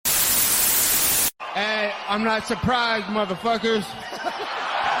I'm not surprised, motherfuckers.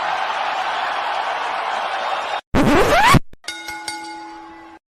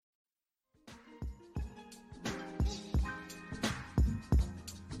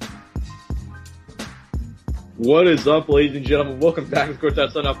 What is up, ladies and gentlemen? Welcome back to the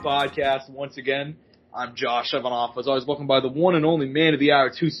Courtside Soundoff podcast. Once again, I'm Josh Soundoff. As always, welcome by the one and only man of the hour,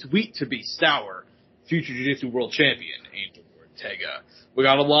 too sweet to be sour, future Jiu-Jitsu world champion, Angel Ortega. We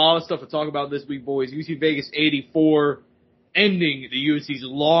got a lot of stuff to talk about this week, boys. UFC Vegas 84, ending the UFC's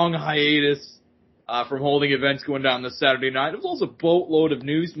long hiatus from holding events going down this Saturday night. It was also a boatload of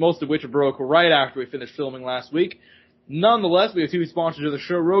news, most of which broke right after we finished filming last week. Nonetheless, we have two sponsors of the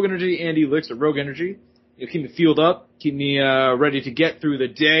show, Rogue Energy and Elixir. Rogue Energy. Keep me fueled up, keep me ready to get through the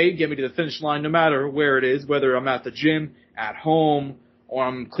day, get me to the finish line no matter where it is, whether I'm at the gym, at home, or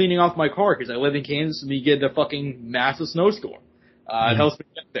I'm cleaning off my car because I live in Kansas and we get a fucking massive snowstorm. It helps me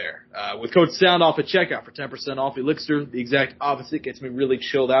get there. With code SOUNDOFF at checkout for 10% off. Elixir, the exact opposite, gets me really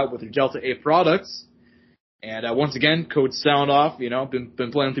chilled out with their Delta 8 products. And once again, code SOUNDOFF,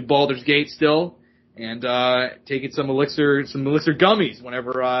 been playing through Baldur's Gate still. And taking some Elixir gummies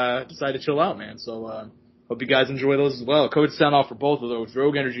whenever I decide to chill out, man. So hope you guys enjoy those as well. Code SOUNDOFF for both of those,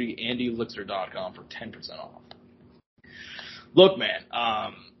 Rogue Energy and Elixir.com for 10% off. Look, man,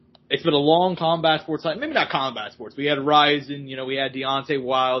 it's been a long combat sports night. Maybe not combat sports. We had Ryzen, we had Deontay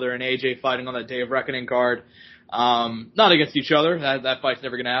Wilder and AJ fighting on that Day of Reckoning card. Not against each other. That fight's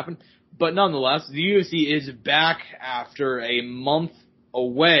never going to happen. But nonetheless, the UFC is back after a month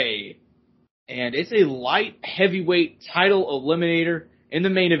away. And it's a light heavyweight title eliminator in the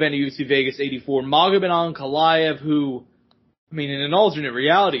main event of UFC Vegas 84. Magomed Ankalaev, who, in an alternate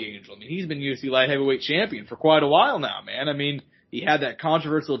reality, Angel, he's been UFC light heavyweight champion for quite a while now, man. He had that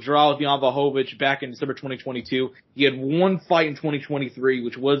controversial draw with Jan Blachowicz back in December 2022. He had one fight in 2023,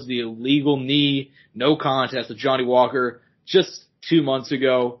 which was the illegal knee, no contest with Johnny Walker just 2 months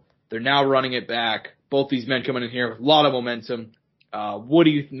ago. They're now running it back. Both these men coming in here with a lot of momentum. What do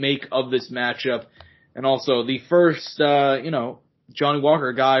you make of this matchup? And also the first, Johnny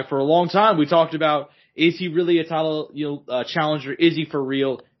Walker guy for a long time. We talked about, is he really a title, challenger? Is he for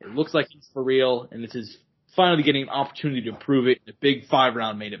real? It looks like he's for real, and this is finally getting an opportunity to prove it in a big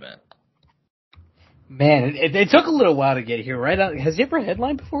 5-round main event. Man, it took a little while to get here, right? Has he ever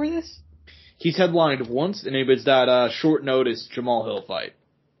headlined before this? He's headlined once, and it was that short notice Jamal Hill fight.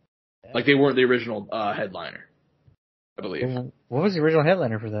 Like they weren't the original headliner, I believe. What was the original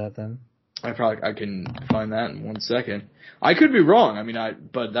headliner for that then? I can find that in 1 second. I could be wrong.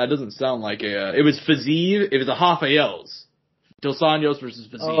 But that doesn't sound like it was Fiziev. It was a Rafaels. Dos Anjos versus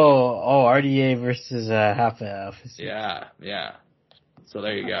Fiziev. Oh, RDA versus Rafael. Yeah. So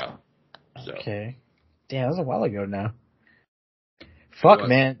there you go. So. Okay. Damn, that was a while ago now. Fuck,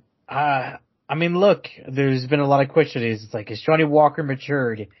 man. Look, there's been a lot of questions. It's like, is Johnny Walker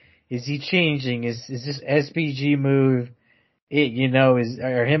matured? Is he changing? Is this SBG move?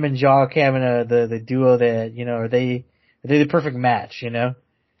 Are him and Jock having the duo that, are they the perfect match, And,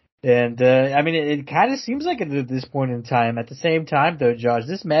 it kind of seems like it at this point in time. At the same time, though, Josh,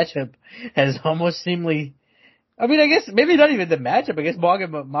 this matchup has almost seemingly, I guess maybe not even the matchup. I guess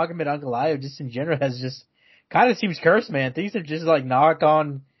Magomed Ankalaev just in general has just kind of seems cursed, man. Things are just like knock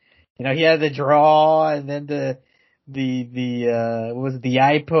on, he had the draw and then the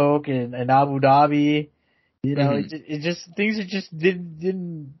eye poke in Abu Dhabi. It just things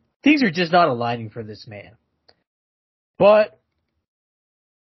are just not aligning for this man. But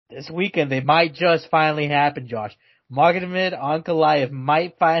this weekend they might just finally happen, Josh. Magomed Ankalaev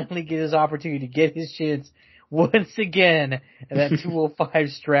might finally get his opportunity to get his chance once again at that 205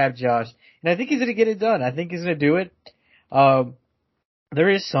 strap, Josh. And I think he's gonna get it done. I think he's gonna do it. There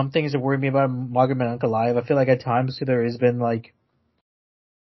is some things that worry me about Magomed Ankalaev. I feel like at times there has been like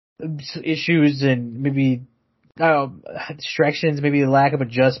issues and maybe distractions, maybe the lack of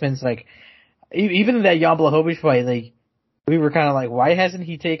adjustments. Like even in that Jan Blachowicz fight, like we were kind of like, why hasn't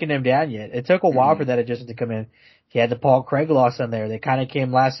he taken him down yet? It took a while for that adjustment to come in. He had the Paul Craig loss on there. They kind of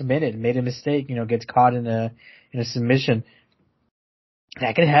came last minute and made a mistake. Gets caught in a submission.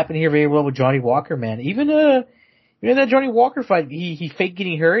 That can happen here very well with Johnny Walker, man. Even that Johnny Walker fight, he faked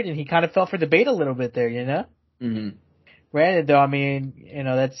getting hurt and he kind of fell for the bait a little bit there, Mm-hmm. Granted, though,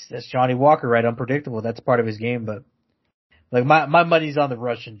 that's Johnny Walker, right? Unpredictable. That's part of his game, but like my money's on the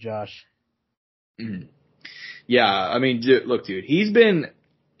Russian, Josh. Mm-hmm. Yeah, dude, he's been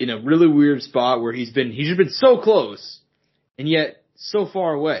in a really weird spot where he's just been so close and yet so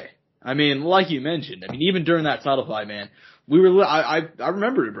far away. Like you mentioned, even during that title fight, man, I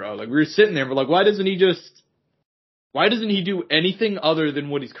remember it, bro. Like we were sitting there, we're like, why doesn't he just Why doesn't he do anything other than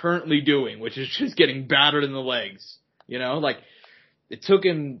what he's currently doing, which is just getting battered in the legs? You know, like, it took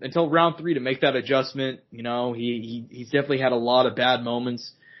him until round 3 to make that adjustment. You know, he's definitely had a lot of bad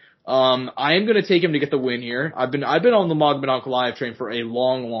moments. I am going to take him to get the win here. I've been on the Magomedov Ankalaev train for a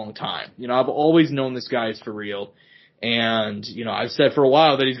long, long time. You know, I've always known this guy is for real. And, you know, I've said for a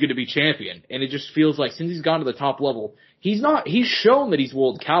while that he's going to be champion. And it just feels like since he's gone to the top level, he's shown that he's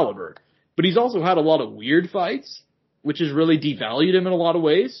world caliber. But he's also had a lot of weird fights, which has really devalued him in a lot of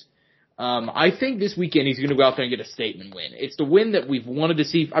ways. I think this weekend he's going to go out there and get a statement win. It's the win that we've wanted to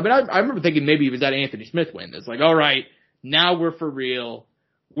see. I mean, I remember thinking maybe it was that Anthony Smith win. It's like, all right, now we're for real.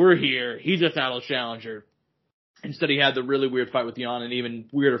 We're here. He's a title challenger. Instead, he had the really weird fight with Jan and even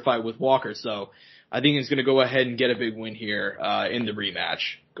weirder fight with Walker. So I think he's going to go ahead and get a big win here in the rematch.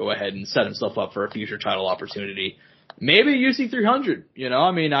 Go ahead and set himself up for a future title opportunity. Maybe UC 300, you know?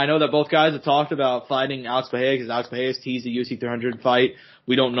 I mean, I know that both guys have talked about fighting Alex Pereira because Alex Pereira teased the UC 300 fight.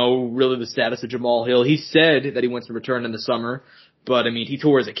 We don't know really the status of Jamal Hill. He said that he wants to return in the summer, but I mean, he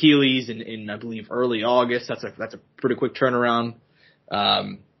tore his Achilles in I believe early August. That's a pretty quick turnaround.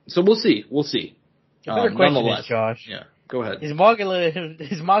 So we'll see. Another question is, Josh. Yeah, go ahead. Is Magomed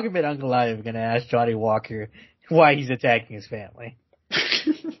Ankalaev going to ask Johnny Walker why he's attacking his family?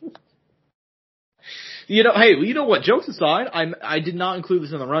 You know, hey, you know what? Jokes aside, I did not include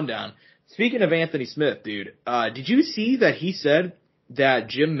this in the rundown. Speaking of Anthony Smith, dude, did you see that he said that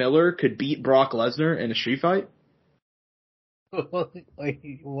Jim Miller could beat Brock Lesnar in a street fight?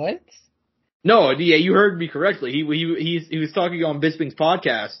 What? No, yeah, you heard me correctly. He was talking on Bisping's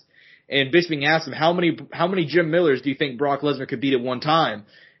podcast, and Bisping asked him how many Jim Millers do you think Brock Lesnar could beat at one time?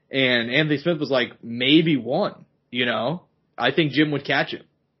 And Anthony Smith was like, maybe one. You know, I think Jim would catch him.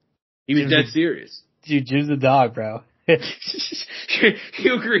 He was dead serious. Dude, Jim's the dog, bro.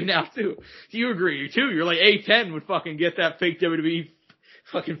 You agree now too. You agree too. You're like A10 would fucking get that fake WWE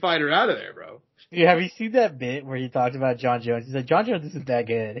fucking fighter out of there, bro. Yeah, have you seen that bit where he talked about John Jones? He's like, John Jones isn't that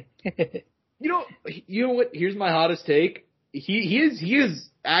good. You know what? Here's my hottest take. He is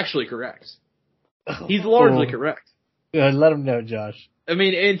actually correct. He's largely correct. Let him know, Josh. I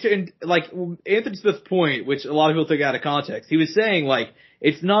mean, and like Anthony Smith's point, which a lot of people took out of context, he was saying like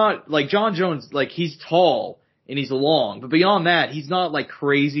it's not like John Jones, like he's tall and he's long, but beyond that, he's not like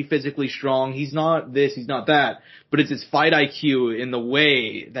crazy physically strong. He's not this, he's not that, but it's his fight IQ in the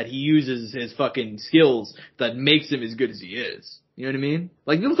way that he uses his fucking skills that makes him as good as he is. You know what I mean?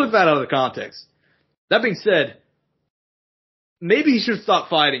 Like people took that out of the context. That being said, maybe he should stop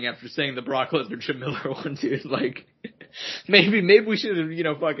fighting after saying the Brock Lesnar Jim Miller one, dude. Like, maybe we should have, you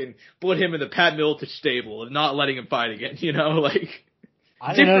know, fucking put him in the Pat Miletich stable and not letting him fight again, you know, like,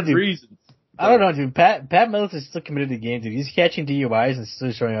 different reasons. I don't know, dude. Pat Miletich is still committed to the game, dude. He's catching DUIs and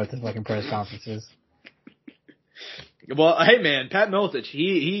still showing up at the fucking press conferences. Well, hey man, Pat Miletich,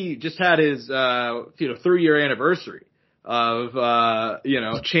 he just had his, 3-year anniversary of,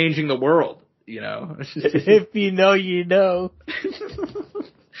 changing the world. You know, if you know, you know.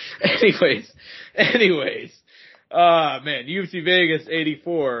 Anyways, man, UFC Vegas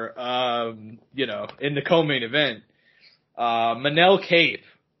 84, in the co-main event, Manel Kape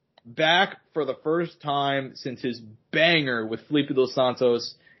back for the first time since his banger with Felipe Dos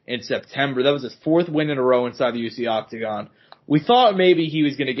Santos in September. That was his 4th win in a row inside the UFC Octagon. We thought maybe he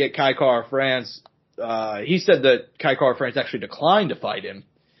was going to get Kai Kara France. He said that Kai Kara France actually declined to fight him.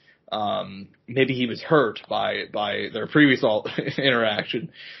 Maybe he was hurt by their previous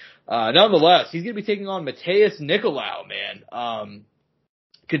interaction. Nonetheless, he's going to be taking on Mateus Nicolau, man.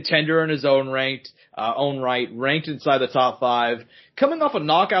 Contender in his own right, ranked inside the top 5. Coming off a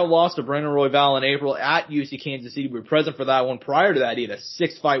knockout loss to Brandon Royval in April at UC Kansas City. We were present for that one. Prior to that, he had a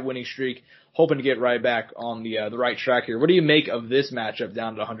 6-fight winning streak, hoping to get right back on the right track here. What do you make of this matchup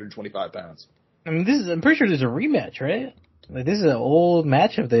down to 125 pounds? I mean, I'm pretty sure there's a rematch, right? Like, this is an old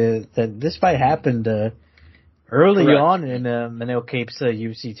matchup. That this fight happened early Correct. on in Manel Kape's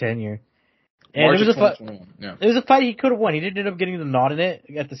UFC tenure. And March it was of 2021. Yeah. It was a fight he could have won. He didn't end up getting the nod in it.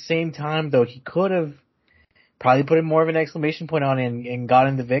 At the same time, though, he could have probably put more of an exclamation point on it and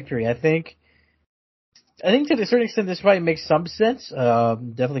gotten the victory. I think to a certain extent, this fight makes some sense.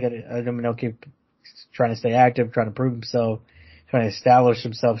 Definitely got Manel Kape trying to stay active, trying to prove himself, trying to establish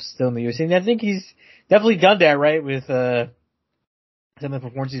himself still in the UFC. And I think he's definitely done that, right, with some of the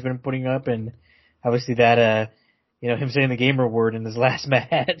performances he's been putting up, and obviously that, him saying the gamer word in his last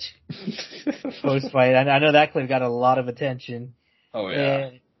match post-fight. I know that clip got a lot of attention. Oh, yeah.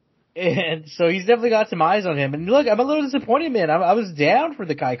 And so he's definitely got some eyes on him. And look, I'm a little disappointed, man. I was down for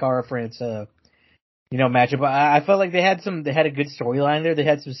the Kai Kara France matchup. I felt like they had a good storyline there. They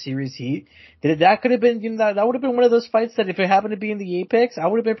had some serious heat. That could have been, that would have been one of those fights that if it happened to be in the Apex, I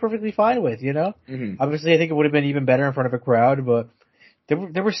would have been perfectly fine with, Mm-hmm. Obviously, I think it would have been even better in front of a crowd, but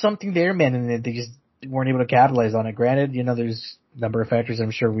there was something there, man, and they just weren't able to capitalize on it. Granted, there's a number of factors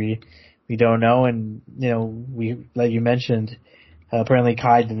I'm sure we don't know, and, we, like you mentioned, apparently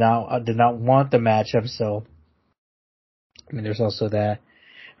Kai did not want the matchup, so, I mean, there's also that.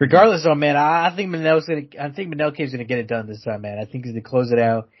 Regardless, though, man, I think Manel Cave's gonna get it done this time, man. I think he's gonna close it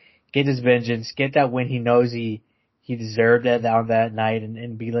out, get his vengeance, get that win he knows he deserved on that night,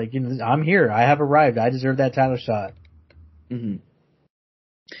 and be like, I'm here, I have arrived, I deserve that title shot. Mm-hmm.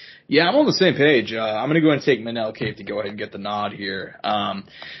 Yeah, I'm on the same page. I'm gonna go ahead and take Manel Cave to go ahead and get the nod here.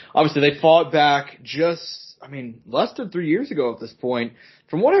 Obviously they fought back less than 3 years ago at this point.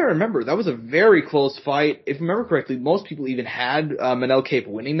 From what I remember, that was a very close fight. If I remember correctly, most people even had Manel Cape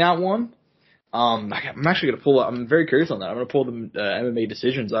winning that one. I'm actually going to pull up. I'm very curious on that. I'm going to pull the MMA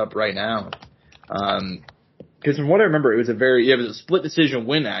decisions up right now. Because from what I remember, it was a split decision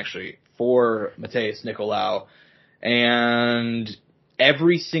win, actually, for Mateus Nicolau. And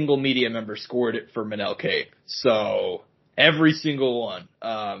every single media member scored it for Manel Cape. So, every single one. So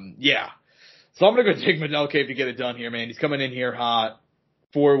I'm going to go take Manel Cape to get it done here, man. He's coming in here hot.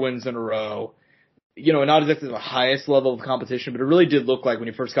 4 wins in a row. Not exactly the highest level of competition, but it really did look like when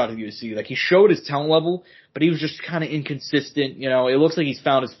he first got to the UFC, like he showed his talent level, but he was just kind of inconsistent. It looks like he's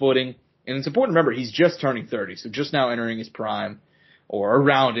found his footing. And it's important to remember, he's just turning 30, so just now entering his prime, or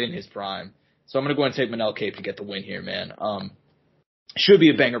around in his prime. So I'm going to go ahead and take Manel Cape to get the win here, man. Should be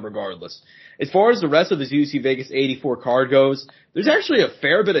a banger regardless. As far as the rest of this UFC Vegas 84 card goes, there's actually a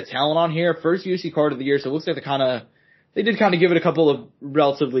fair bit of talent on here. First UFC card of the year, so it looks like they did kind of give it a couple of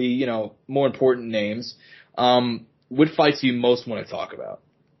relatively, more important names. What fights do you most want to talk about?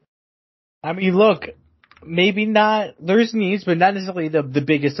 I mean, look, maybe not, there's needs, but not necessarily the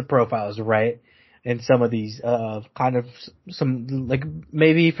biggest of profiles, right? In some of these, kind of some, like,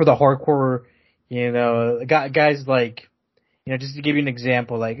 maybe for the hardcore, guys like, just to give you an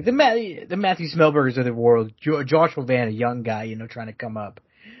example, like the Matthew Smellbergers of the world, Joshua Van, a young guy, trying to come up.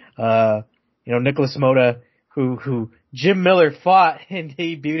 Nicholas Mota, who Jim Miller fought and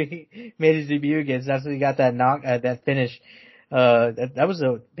made his debut against. That's when he got that finish.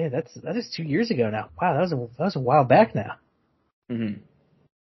 That is 2 years ago now. Wow, that was a while back now. Mm-hmm.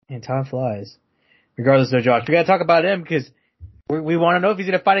 And time flies. Regardless though, Josh, we gotta talk about him because we want to know if he's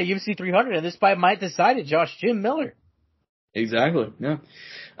gonna fight at UFC 300, and this fight might decide it, Josh. Jim Miller. Exactly, yeah.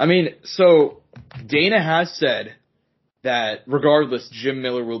 I mean, so Dana has said that regardless, Jim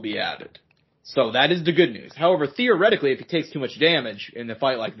Miller will be added. So that is the good news. However, theoretically, if he takes too much damage in a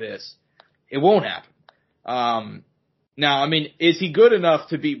fight like this, it won't happen. Now, I mean, is he good enough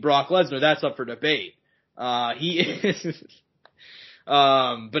to beat Brock Lesnar? That's up for debate. He is.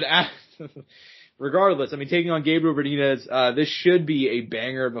 Regardless, I mean, taking on Gabriel Benitez, this should be a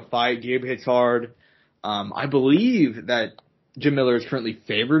banger of a fight. Gabe hits hard. I believe that Jim Miller is currently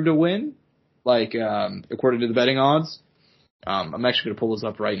favored to win, according to the betting odds. I'm actually going to pull this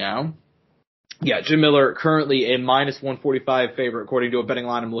up right now. Yeah, Jim Miller currently a minus 145 favorite according to a betting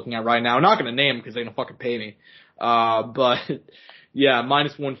line I'm looking at right now. I'm not going to name him because they're going to fucking pay me. But yeah,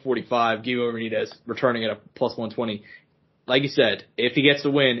 minus 145. Gabriel Benitez returning at a plus 120. Like you said, if he gets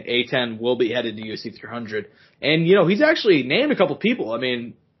the win, A10 will be headed to UFC 300. And, he's actually named a couple people. I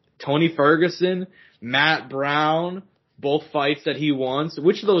mean, Tony Ferguson, Matt Brown, both fights that he won. So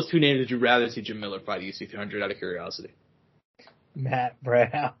which of those two names would you rather see Jim Miller fight at UFC 300 out of curiosity? Matt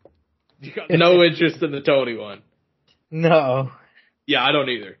Brown. You got no interest in the Tony one? No. Yeah, I don't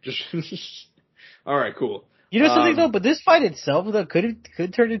either. Just all right, cool. Something though, but this fight itself though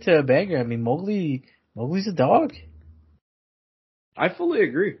could turn into a banger. I mean, Mowgli's a dog. I fully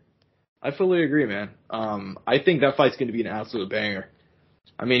agree, man. I think that fight's going to be an absolute banger.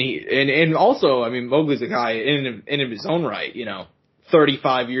 I mean, and also, I mean, Mowgli's a guy in his own right.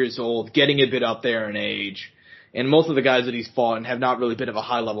 35 years old, getting a bit up there in age. And most of the guys that he's fought and have not really been of a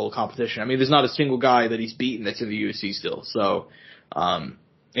high level of competition. I mean, there's not a single guy that he's beaten that's in the UFC still. So, and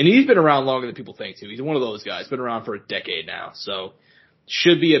he's been around longer than people think too. He's one of those guys, been around for a decade now. So,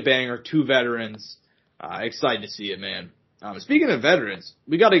 should be a banger. 2 veterans. Excited to see it, man. Speaking of veterans,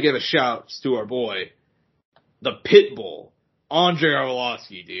 we got to give a shout to our boy, the Pitbull, Andre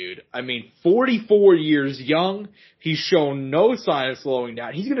Arlovski, dude. I mean, 44 years young. He's shown no sign of slowing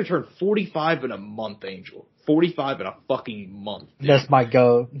down. He's going to turn 45 in a month, Angel. 45 in a fucking month. Dude. That's my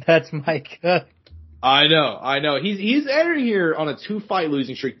go. I know. He's entering here on a 2-fight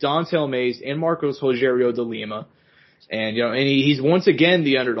losing streak. Dontel Mays and Marcos Rogerio de Lima. And, and he's once again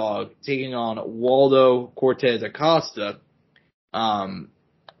the underdog, taking on Waldo Cortez Acosta. I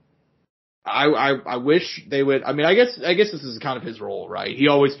wish they would. I mean, I guess this is kind of his role, right? He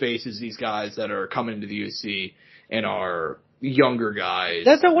always faces these guys that are coming into the UFC and are younger guys.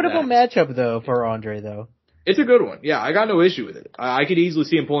 That's a winnable matchup, though, for Andre, though. It's a good one. Yeah, I got no issue with it. I could easily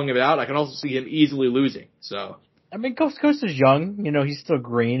see him pulling it out. I can also see him easily losing. So, I mean, Costa's young. He's still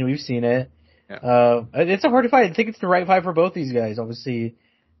green. We've seen it. Yeah. It's a hard fight. I think it's the right fight for both these guys. Obviously,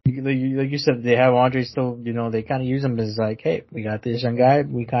 like you said, they have Andre still. They kind of use him as like, hey, we got this young guy.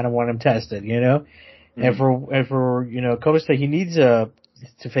 We kind of want him tested. Mm-hmm. And for Costa, he needs to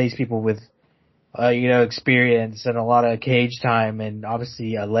face people with experience and a lot of cage time, and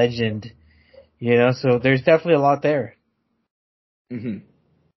obviously a legend. So there's definitely a lot there. Mm-hmm.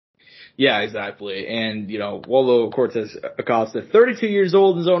 Yeah, exactly. And, Waldo Cortez Acosta, 32 years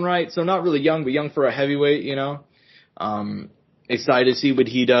old in his own right, so not really young, but young for a heavyweight, Excited to see what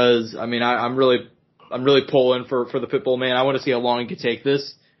he does. I mean, I'm really pulling for the Pitbull, man. I want to see how long he can take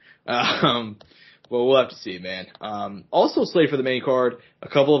this. Well, we'll have to see, man. Also slated for the main card, a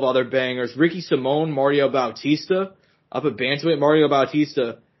couple of other bangers. Ricky Simone, Mario Bautista, up at bantamweight. Mario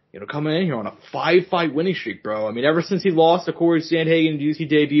Bautista, coming in here on a 5-fight winning streak, bro. I mean, ever since he lost to Corey Sandhagen in the UFC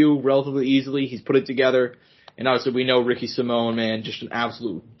debut relatively easily, he's put it together. And obviously we know Ricky Simone, man, just an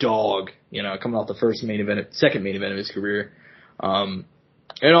absolute dog, coming off the second main event of his career. And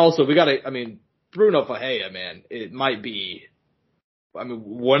also Bruno Ferreira, man, it might be,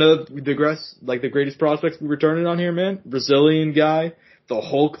 one of the greatest prospects we returning on here, man. Brazilian guy. The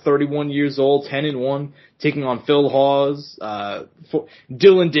Hulk, 31 years old, 10-1, taking on Phil Hawes.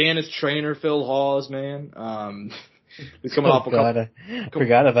 Dylan Dennis trainer, Phil Hawes, man. He's coming off a couple. I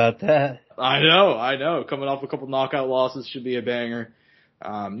forgot about that. I know. Coming off a couple knockout losses, should be a banger.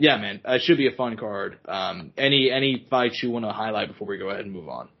 Yeah, man, it should be a fun card. Any fights you want to highlight before we go ahead and move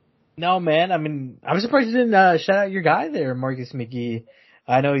on? No, man. I mean, I'm surprised you didn't shout out your guy there, Marcus McGee.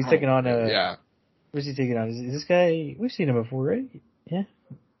 I know he's taking on a. Yeah. Who's he taking on? Is this guy? We've seen him before, right? Yeah.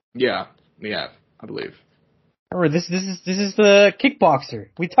 Yeah, I believe. Remember, this is the kickboxer.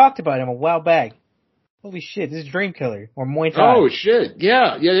 We talked about him a while back. Holy shit, this is Dream Killer or Muay Thai. Oh shit,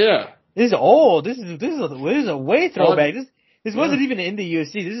 yeah. This is old. This is a way throwback. This wasn't even in the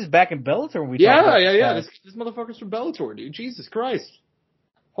UFC. This is back in Bellator when we talked about Yeah. This motherfucker's from Bellator, dude. Jesus Christ.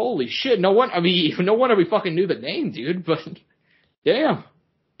 Holy shit. No wonder we fucking knew the name, dude, but damn.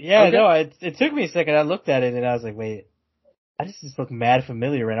 Yeah, okay. No, it took me a second. I looked at it and I was like, wait. I just look mad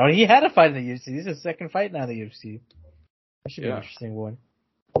familiar right now. He had a fight in the UFC. This is his second fight now in the UFC. That should be an interesting one.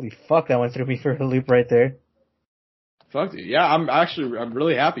 Holy fuck, that one threw me for a loop right there. Fuck, dude. Yeah, I'm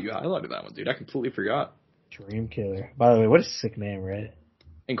really happy you highlighted that one, dude. I completely forgot. Dream Killer. By the way, what a sick name, right?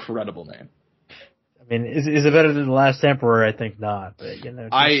 Incredible name. I mean, is it better than The Last Emperor? I think not, but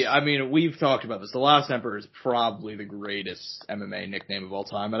I mean, we've talked about this. The Last Emperor is probably the greatest MMA nickname of all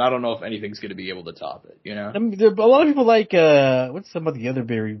time, and I don't know if anything's going to be able to top it, I mean, a lot of people like, what's some of the other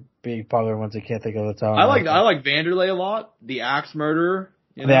big popular ones I can't think of the top? I like Vanderlei a lot. The Axe Murderer.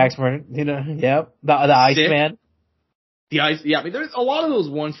 The Axe Murderer, yep. The Iceman. The Ice, yeah, I mean, there's a lot of those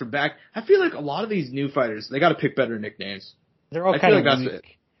ones from back. I feel like a lot of these new fighters, they got to pick better nicknames. They're all kind of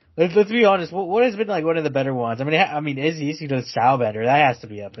weak. Let's be honest. What has been like one of the better ones? I mean, Izzy does Stylebender. That has to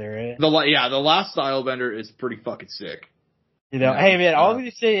be up there, right? The last Stylebender is pretty fucking sick. Hey man, all I'm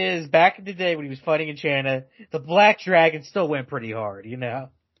gonna say is back in the day when he was fighting in China, the Black Dragon still went pretty hard, Yeah,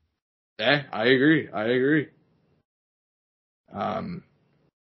 I agree.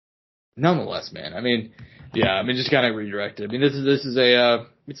 Nonetheless, man. I mean, just kind of redirected. I mean, this is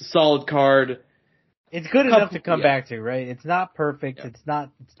it's a solid card. It's good enough to come back to, right? It's not perfect. Yeah. It's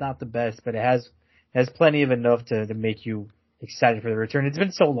not the best, but it has plenty of enough to make you excited for the return. It's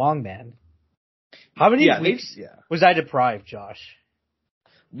been so long, man. How many weeks was I deprived, Josh?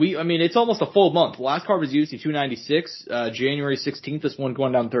 It's almost a full month. The last card was UFC 296, January 16th. This one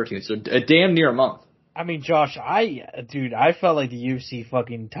going down 13th, so a damn near a month. I mean, Josh, I felt like the UFC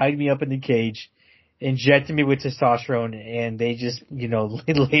fucking tied me up in the cage, injected me with testosterone, and they just,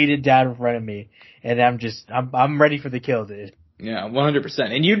 laid it down in front of me. And I'm ready for the kill, dude. Yeah, 100%.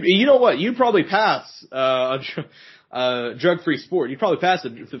 And you know what? You'd probably pass, drug-free sport. You'd probably pass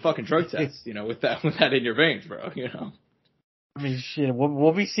the fucking drug test, with that in your veins, bro, I mean, shit,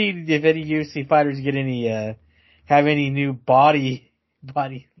 we'll be seeing if any UFC fighters get have any new body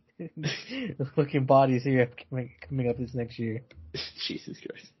looking bodies here coming up this next year. Jesus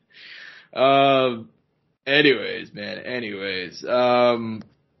Christ. Anyways,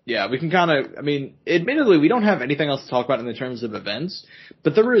 we can kind of, admittedly, we don't have anything else to talk about in the terms of events,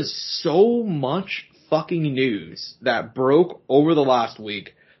 but there is so much fucking news that broke over the last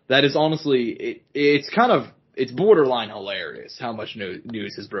week that is honestly, it's borderline hilarious how much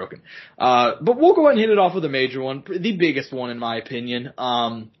news has broken. But we'll go ahead and hit it off with a major one, the biggest one in my opinion.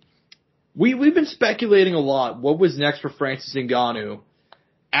 We've been speculating a lot what was next for Francis Ngannou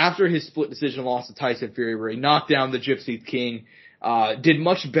after his split decision loss to Tyson Fury, where he knocked down the Gypsy King, did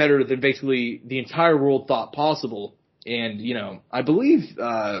much better than basically the entire world thought possible. And, I believe he's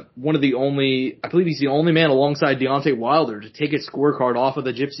the only man alongside Deontay Wilder to take his scorecard off of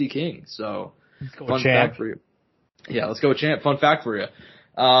the Gypsy King. So, fun fact for you. Yeah, let's go with champ. Fun fact for you.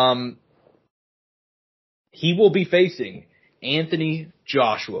 He will be facing Anthony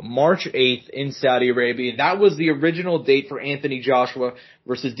Joshua, March 8th in Saudi Arabia. That was the original date for Anthony Joshua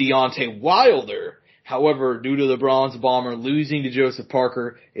versus Deontay Wilder. However, due to the Bronze Bomber losing to Joseph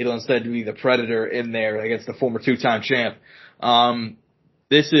Parker, it'll instead be the Predator in there against the former two-time champ.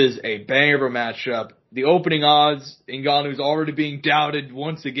 This is a banger of a matchup. The opening odds, Ngannou's already being doubted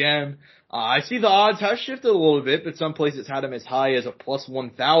once again. I see the odds have shifted a little bit, but some places had him as high as a plus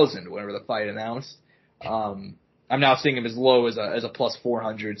 1,000 whenever the fight announced. I'm now seeing him as low as a plus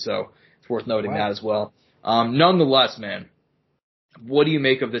 400, so it's worth noting that as well. Nonetheless, man, what do you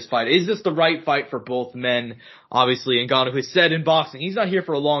make of this fight? Is this the right fight for both men? Obviously, Ngannou has said in boxing, he's not here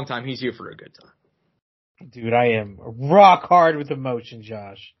for a long time, he's here for a good time. Dude, I am rock hard with emotion,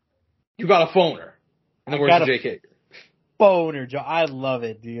 Josh. You got a phoner. In the words of JK. Boner, Joe. I love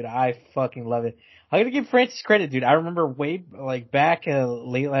it, dude. I fucking love it. I'm gonna give Francis credit, dude. I remember back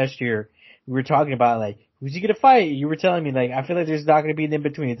late last year, we were talking about who's he gonna fight? You were telling me I feel like there's not gonna be an in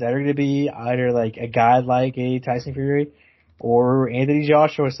between. It's either gonna be a guy like a Tyson Fury, or Anthony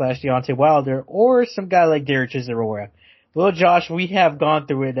Joshua / Deontay Wilder, or some guy like Derek Chisora. Well, Josh, we have gone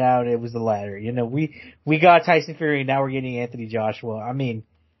through it now, and it was the latter. We got Tyson Fury, and now we're getting Anthony Joshua. I mean,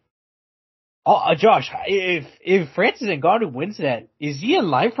 Josh, if Francis Ngannou wins that, is he in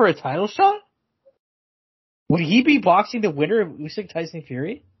line for a title shot? Would he be boxing the winner of Usyk Tyson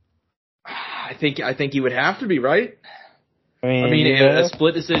Fury? I think he would have to be, right? I mean, a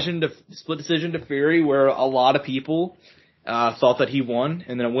split decision to Fury, where a lot of people thought that he won,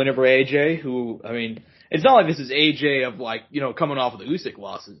 and then a win over AJ, who, I mean, it's not like this is AJ of coming off of the Usyk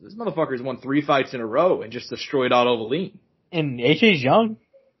losses. This motherfucker's won 3 fights in a row and just destroyed Otto Wallin. And AJ's young.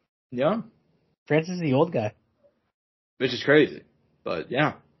 Yeah. Francis is the old guy. Which is crazy. But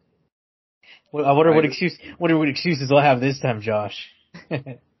yeah. Well, I wonder what excuses they'll have this time, Josh.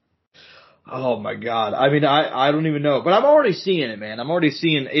 Oh my god. I mean, I don't even know. But I'm already seeing it, man. I'm already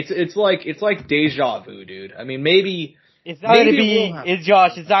seeing it's like deja vu, dude. I mean, maybe it's not gonna be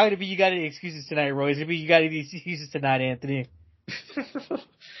Josh, it's not gonna be you got any excuses tonight, Roy. It's gonna be you got any excuses tonight, Anthony.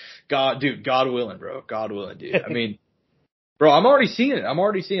 God willing, bro. God willing, dude. I mean, bro, I'm already seeing it. I'm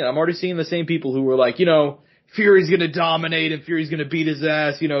already seeing the same people who were like, Fury's gonna dominate and Fury's gonna beat his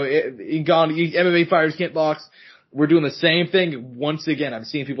ass. MMA fighters can't box. We're doing the same thing once again. I'm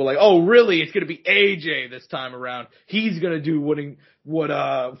seeing people like, oh, really? It's gonna be AJ this time around. He's gonna do what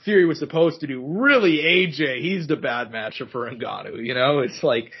Fury was supposed to do. Really, AJ? He's the bad matchup for Ngannou. It's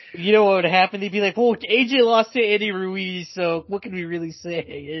like, what would happen? They'd be like, well, AJ lost to Andy Ruiz, so what can we really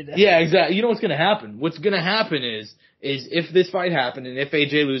say? Yeah, exactly. You know what's gonna happen? What's gonna happen is if this fight happened and if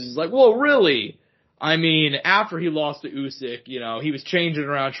AJ loses, like, well, really? I mean, after he lost to Usyk, he was changing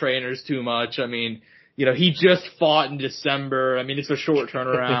around trainers too much. I mean, he just fought in December. I mean, it's a short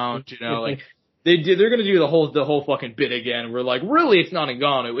turnaround, they're gonna do the whole fucking bit again. We're like, really, it's not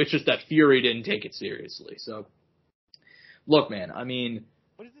Ngannou. It's just that Fury didn't take it seriously. So, look, man, I mean,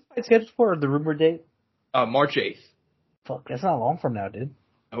 what is this fight scheduled for? The rumor date? March 8th. Fuck, that's not long from now, dude.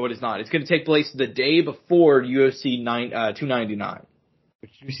 Oh, it is not. It's gonna take place the day before UFC 299.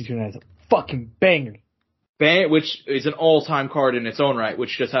 Which UFC 299 is a fucking banger. Which is an all-time card in its own right,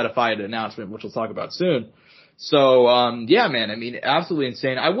 which just had a fight announcement, which we'll talk about soon. So, yeah, man, I mean, absolutely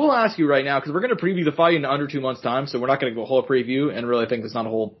insane. I will ask you right now, because we're going to preview the fight in under 2 months' time, so we're not going to go a whole preview, and really think there's not a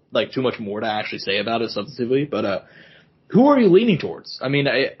whole, too much more to actually say about it substantively, but, who are you leaning towards? I mean,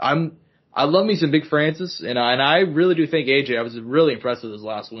 I love me some Big Francis, and I really do think AJ, I was really impressed with his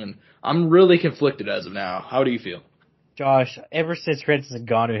last win. I'm really conflicted as of now. How do you feel? Josh, ever since Francis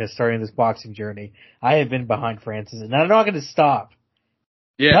Ngannou has started this boxing journey, I have been behind Francis, and I'm not going to stop.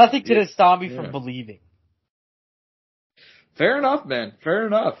 Yeah, nothing's going to stop me from believing. Fair enough, man. Fair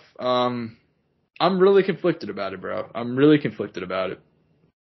enough. I'm really conflicted about it, bro. I'm really conflicted about it.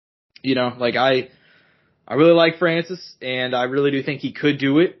 I really like Francis, and I really do think he could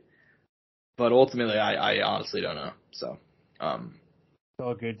do it, but ultimately, I honestly don't know. So,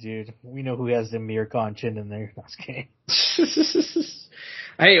 all good, dude. We know who has the Mir Khan chin in there. No, I was kidding.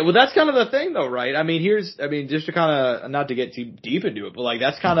 Hey, well, that's kind of the thing, though, right? I mean, just to kind of, not to get too deep into it, but like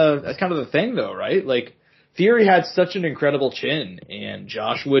that's kind of the thing, though, right? Like, Fury had such an incredible chin, and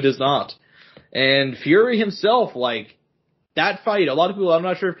Joshua does not. And Fury himself, like, that fight, a lot of people, I'm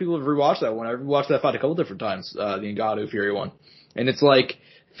not sure if people have rewatched that one. I've rewatched that fight a couple different times, the Ngannou Fury one. And it's like,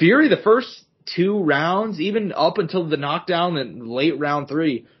 Fury, the first 2 rounds, even up until the knockdown in late round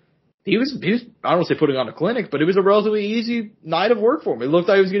 3, he was, I don't want to say putting on a clinic, but it was a relatively easy night of work for him. It looked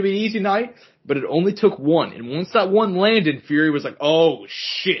like it was going to be an easy night, but it only took one. And once that one landed, Fury was like, oh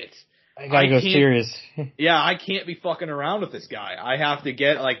shit. I gotta go serious. Yeah, I can't be fucking around with this guy. I have to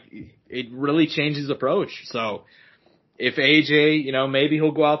get, like, it really changed his approach. So, if AJ, maybe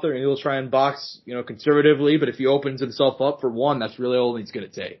he'll go out there and he'll try and box, conservatively, but if he opens himself up for one, that's really all he's gonna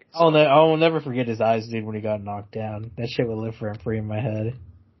take. So. I'll never forget his eyes, dude, when he got knocked down. That shit would live for free in my head.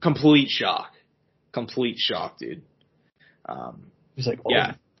 Complete shock, dude. He's like, oh,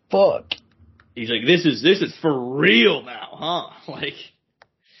 yeah, fuck. He's like, this is for real now, huh? Like,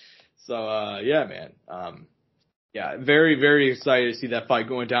 so, yeah, man. Yeah, very, very excited to see that fight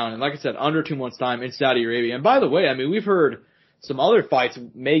going down. And like I said, under 2 months' time in Saudi Arabia. And by the way, I mean, we've heard some other fights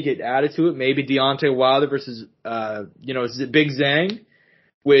may get added to it. Maybe Deontay Wilder versus, Big Zhang,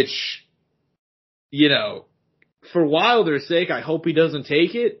 which, for Wilder's sake, I hope he doesn't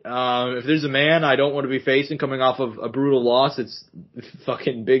take it. If there's a man I don't want to be facing coming off of a brutal loss, it's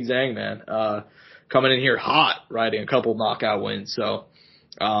fucking Big Zhang, man. Coming in here hot, riding a couple knockout wins. So,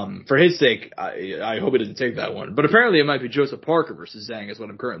 for his sake, I hope he doesn't take that one. But apparently it might be Joseph Parker versus Zhang is what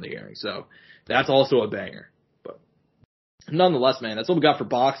I'm currently hearing. So that's also a banger. But nonetheless, man, that's what we got for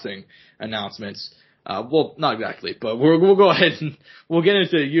boxing announcements. Well, not exactly, but we'll go ahead and we'll get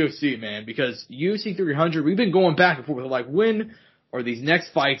into UFC, man, because UFC 300, we've been going back and forth like, when are these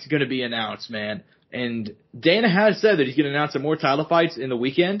next fights going to be announced, man? And Dana has said that he's going to announce some more title fights in the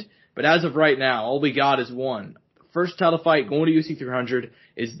weekend, but as of right now, all we got is one. First title fight going to UFC 300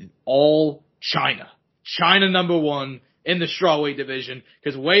 is all China. China #1 in the strawweight division,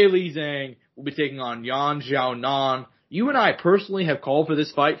 because Weili Zhang will be taking on Yan Xiaonan. You and I personally have called for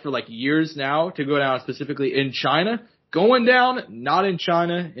this fight for like years now to go down specifically in China. Going down, not in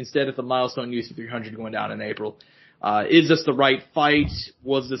China, instead at the milestone UFC 300 going down in April. Is this the right fight?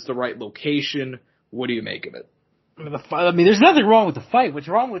 Was this the right location? What do you make of it? I mean, there's nothing wrong with the fight. What is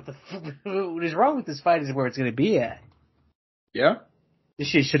wrong with this fight is where it's going to be at. Yeah? This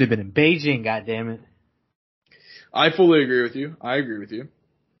shit should have been in Beijing, goddammit. I fully agree with you.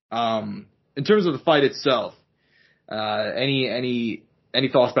 In terms of the fight itself, any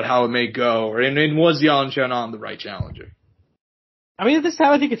thoughts about how it may go? And was Yan Xiaonan the right challenger? I mean, at this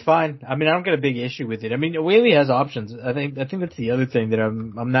time, I think it's fine. I mean, I don't get a big issue with it. I mean, Weili has options. I think that's the other thing that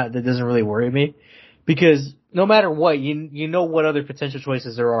that doesn't really worry me. Because no matter what, you know what other potential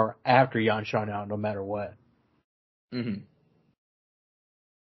choices there are after Yan Xiaonan, no matter what. Mm-hmm.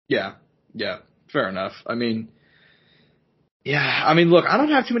 Yeah, fair enough. I mean, look, I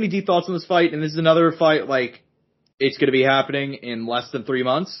don't have too many deep thoughts on this fight, and this is another fight, like, it's going to be happening in less than 3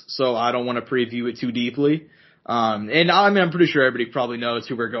 months, so I don't want to preview it too deeply. And I mean, I'm pretty sure everybody probably knows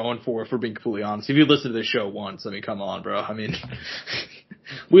who we're going for, if we're being completely honest. If you listen to this show once, I mean, come on, bro. I mean,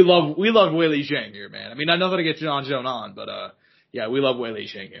 we love Weili Zhang here, man. I mean, I know that I get Yan Xiaonan, but, yeah, we love Weili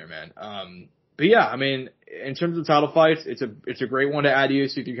Zhang here, man. But yeah, I mean, in terms of title fights, it's a great one to add to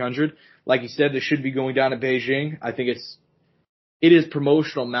UFC 300. Like you said, this should be going down to Beijing. I think it is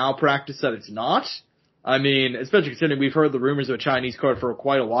promotional malpractice that it's not. I mean, especially considering we've heard the rumors of a Chinese card for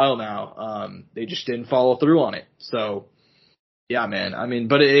quite a while now. They just didn't follow through on it. So, yeah, man. I mean,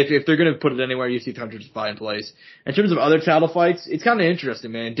 but if they're going to put it anywhere, UFC 300 is fine in place. In terms of other title fights, it's kind of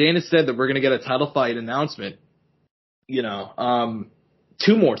interesting, man. Dana said that we're going to get a title fight announcement.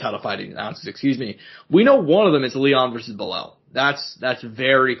 2 more title fighting announcements, excuse me. We know one of them is Leon versus Bilal. That's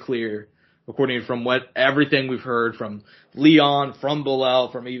very clear, according from everything we've heard from Leon, from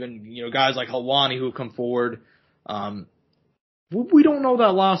Bilal, from even, guys like Helwani who have come forward. We don't know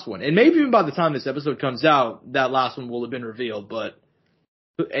that last one. And maybe even by the time this episode comes out, that last one will have been revealed, but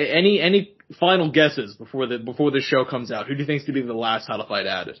any final guesses before the show comes out? Who do you think is to be the last title fight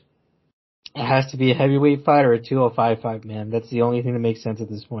added? It has to be a heavyweight fight or a 205 fight, man. That's the only thing that makes sense at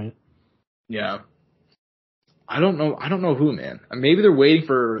this point. Yeah. I don't know who, man. Maybe they're waiting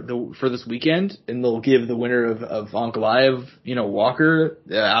for this weekend, and they'll give the winner of Ankalaev, Walker,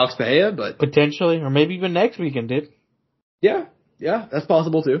 Alex Pereira, but potentially, or maybe even next weekend, dude. Yeah, that's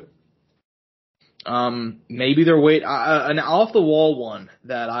possible too. Maybe they're an off the wall one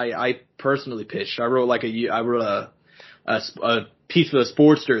that I personally pitched. I wrote a piece for the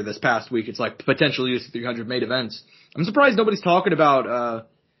Sportster this past week. It's like potential UFC 300 main events. I'm surprised nobody's talking about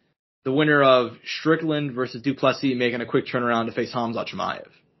the winner of Strickland versus Duplessis making a quick turnaround to face Hamzat Chimaev.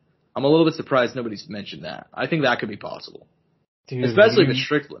 I'm a little bit surprised nobody's mentioned that. I think that could be possible. Dude, especially if it's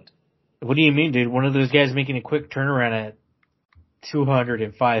Strickland. What do you mean, dude? One of those guys making a quick turnaround at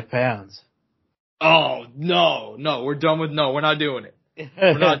 205 pounds. Oh, no, we're not doing it.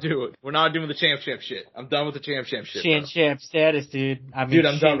 We're not doing the champ shit. I'm done with the champ shit. Champ status, dude. I mean, dude,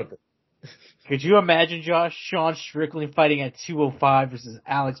 I'm done with it. Could you imagine, Josh, Sean Strickland fighting at 205 versus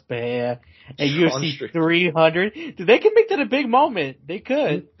Alex Bahia at UFC 300? Dude, they could make that a big moment. They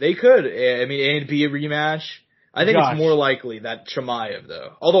could. I mean, and be a rematch. I think it's more likely that Chimaev,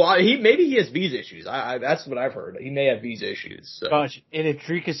 though. Although maybe he has visa issues. That's what I've heard. He may have visa issues. So. Gosh, and if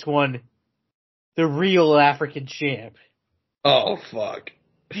Dricus won the real African champ. Oh, fuck.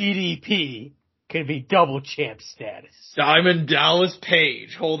 DDP could be double champ status. Diamond Dallas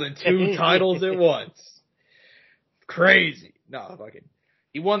Page holding 2 titles at once. Crazy. No, fucking.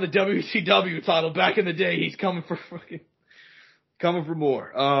 He won the WCW title back in the day. He's coming for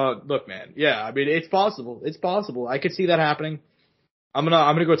more. Look, man. Yeah, I mean, it's possible. It's possible. I could see that happening. I'm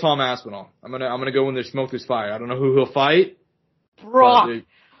gonna go Tom Aspinall. I'm gonna go when there's smoke, there's fire. I don't know who he'll fight. Brock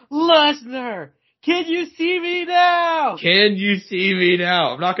Lesnar. Can you see me now?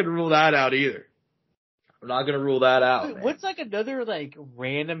 I'm not gonna rule that out either. I'm not gonna rule that out. Man. What's like another like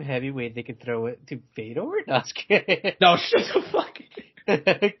random heavyweight they could throw it to Fedor? No, no, shut the fuck.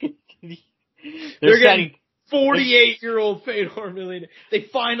 They're getting 48-year-old Fedor Emelianenko. They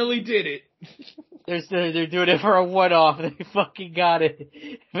finally did it. They're doing it for a one-off. They fucking got it.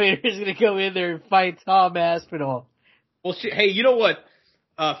 Fedor's gonna go in there and fight Tom Aspinall. Well, shit, hey, you know what?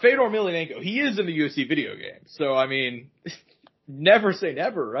 Fedor Emelianenko, he is in the UFC video game. So, I mean, never say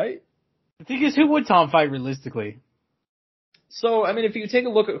never, right? The thing is, who would Tom fight realistically? So, I mean, if you take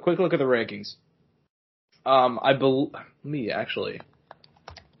a quick look at the rankings, let me actually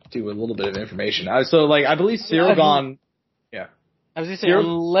do a little bit of information. I believe Cyril Gane, yeah. I was gonna say,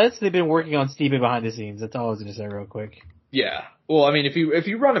 unless they've been working on Stipe behind the scenes, that's all I was gonna say real quick. Yeah. Well, I mean, if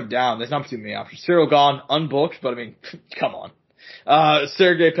you run him down, there's not too many options. Cyril Gane, unbooked, but I mean, come on.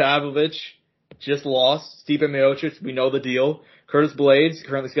 Sergey Pavlovich just lost. Stipe Miocic, we know the deal. Curtis Blades,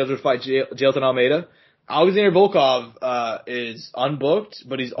 currently scheduled to fight Jailton Almeida. Alexander Volkov is unbooked,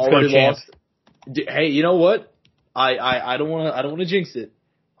 but he's already lost. Hey, you know what? I don't want to jinx it.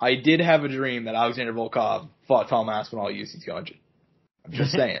 I did have a dream that Alexander Volkov fought Tom Aspinall at UFC 200. I'm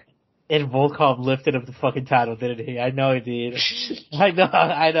just saying. And Volkov lifted up the fucking title, didn't he? I know he did. I know.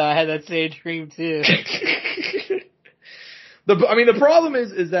 I had that same dream too. The problem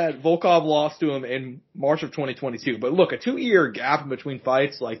is that Volkov lost to him in March of 2022. But look, a 2-year gap in between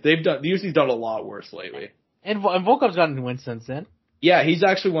fights, like the UFC's done a lot worse lately. And Volkov's gotten wins since then. Yeah, he's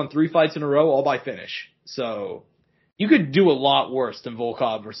actually won 3 fights in a row, all by finish. So you could do a lot worse than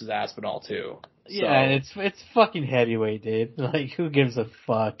Volkov versus Aspinall too. Yeah, it's fucking heavyweight, dude. Like, who gives a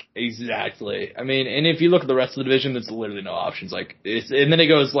fuck? Exactly. I mean, and if you look at the rest of the division, there's literally no options. Like, and then it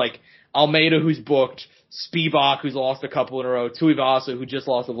goes like Almeida, who's booked, Spivak, who's lost a couple in a row, Tuivasa, who just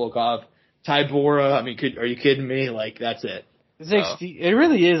lost to Volkov, Tybura. I mean, are you kidding me? Like, that's it. It's like it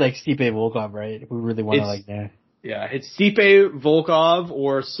really is like Stipe Volkov, right? If we really want to like that. Yeah, it's Stipe Volkov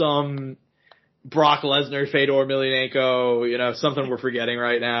or some Brock Lesnar, Fedor Emelianenko, something we're forgetting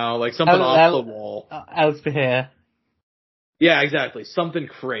right now, like something off the wall. Alex Bahia. Yeah, exactly. Something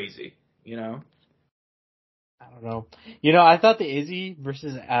crazy, I don't know. I thought the Izzy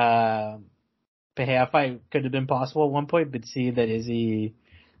versus Bahia fight could have been possible at one point, but seeing that Izzy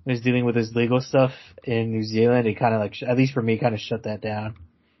was dealing with his legal stuff in New Zealand, it kind of at least for me, kind of shut that down.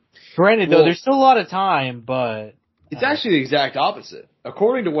 Granted, though, there's still a lot of time, but it's actually the exact opposite.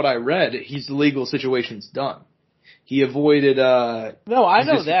 According to what I read, his legal situation's done. He avoided. No, I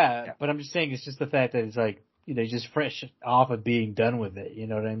know that, but I'm just saying it's just the fact that it's like just fresh off of being done with it. You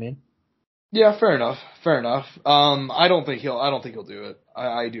know what I mean? Yeah, fair enough. I don't think he'll do it.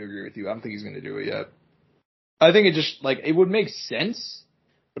 I do agree with you. I don't think he's going to do it yet. I think it just it would make sense,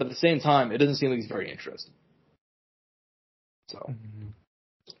 but at the same time, it doesn't seem like he's very interested. So.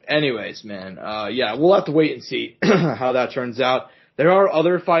 Anyways, man, yeah, we'll have to wait and see how that turns out. There are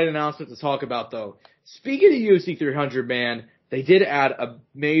other fight announcements to talk about, though. Speaking of UFC 300, man, they did add a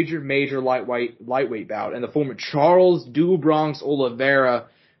major lightweight bout in the form of Charles Do Bronx Oliveira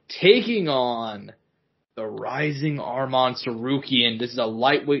taking on the rising Arman Sarukian. This is a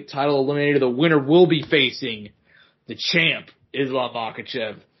lightweight title eliminator. The winner will be facing the champ, Islam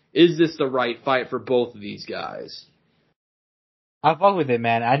Makhachev. Is this the right fight for both of these guys? I fuck with it,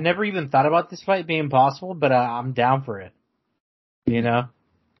 man. I never even thought about this fight being possible, but I'm down for it.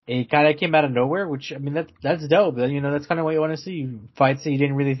 It kind of came out of nowhere, which, I mean, that's dope. You know, that's kind of what you want to see. Fights that you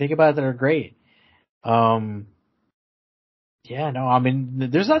didn't really think about that are great. Yeah, no, I mean,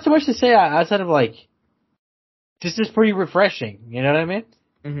 there's not so much to say outside of like, this is pretty refreshing. You know what I mean?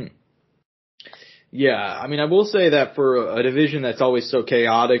 Mm-hmm. Yeah, I mean, I will say that for a division that's always so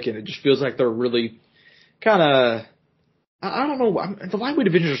chaotic and it just feels like they're really kind of, I don't know, the lightweight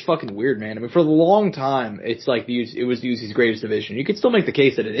division is fucking weird, man. I mean, for a long time, it's like it was the UFC's greatest division. You could still make the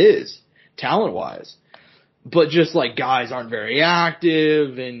case that it is, talent-wise. But just like guys aren't very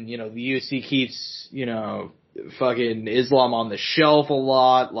active and, you know, the UFC keeps, you know, fucking Islam on the shelf a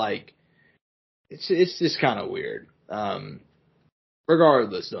lot. Like, it's just kind of weird.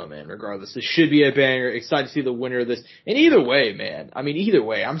 Regardless though, man, regardless. This should be a banger. Excited to see the winner of this. And either way, man, I mean, either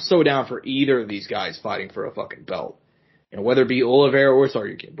way, I'm so down for either of these guys fighting for a fucking belt. You know, whether it be Oliveira or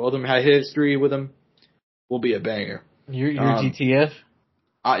Sarjukin. Both of them had history with them. Will be a banger. You're GTF?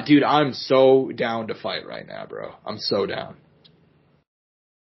 Dude, I'm so down to fight right now, bro. I'm so down.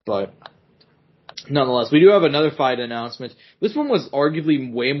 But nonetheless, we do have another fight announcement. This one was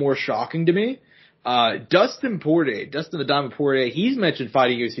arguably way more shocking to me. Dustin the Diamond Poirier, he's mentioned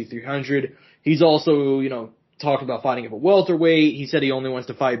fighting UFC 300. He's also, you know, talked about fighting at a welterweight. He said he only wants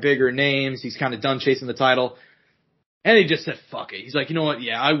to fight bigger names. He's kind of done chasing the title. And he just said, fuck it. He's like, you know what?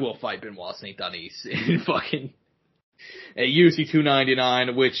 Yeah, I will fight Benoit St. Denis in fucking at UFC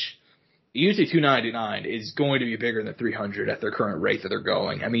 299, which UFC 299 is going to be bigger than 300 at their current rate that they're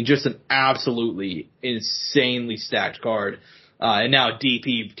going. I mean, just an absolutely insanely stacked card. And now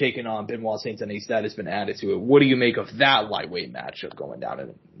DP taking on Benoit St. Denis, that has been added to it. What do you make of that lightweight matchup going down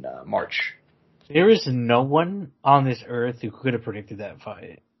in March? There is no one on this earth who could have predicted that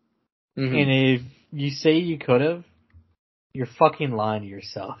fight. Mm-hmm. And if you say you could have, you're fucking lying to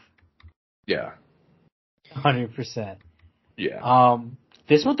yourself. Yeah. 100%. Yeah.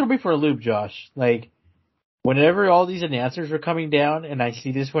 This one threw me for a loop, Josh. Like, whenever all these announcers were coming down and I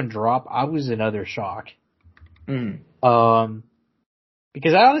see this one drop, I was in utter shock. Because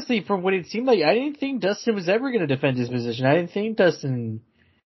I honestly, from what it seemed like, I didn't think Dustin was ever going to defend his position. I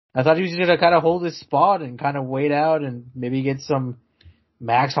thought he was going to kind of hold his spot and kind of wait out and maybe get some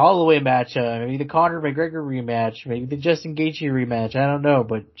Max Holloway match, maybe the Conor McGregor rematch, maybe the Justin Gaethje rematch. I don't know,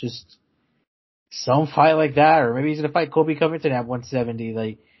 but just some fight like that, or maybe he's gonna fight Colby Covington at 170.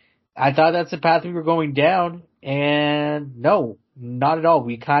 Like, I thought that's the path we were going down, and no, not at all.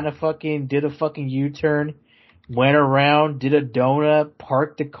 We kind of fucking did a fucking U-turn, went around, did a donut,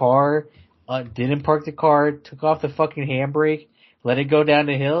 parked the car, didn't park the car, took off the fucking handbrake, let it go down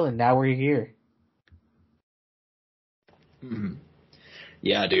the hill, and now we're here. Mm-hmm.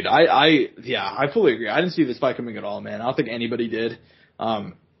 Yeah, dude, I fully agree. I didn't see this fight coming at all, man. I don't think anybody did.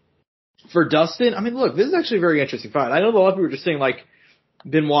 For Dustin, I mean, look, this is actually a very interesting fight. I know a lot of people were just saying, like,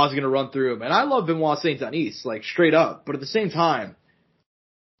 Benoit's gonna run through him, and I love Benoit St. Denis, like, straight up, but at the same time,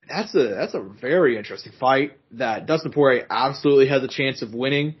 that's a very interesting fight that Dustin Poirier absolutely has a chance of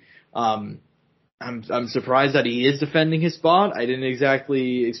winning. I'm surprised that he is defending his spot. I didn't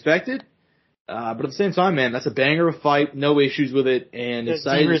exactly expect it. But at the same time, man, that's a banger of a fight. No issues with it. And does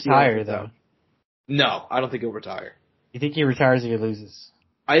he retire, though? No, I don't think he'll retire. You think he retires if he loses?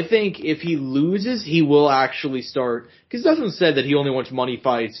 I think if he loses, he will actually start, because Dustin said that he only wants money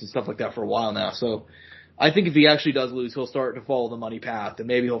fights and stuff like that for a while now. So I think if he actually does lose, he'll start to follow the money path, and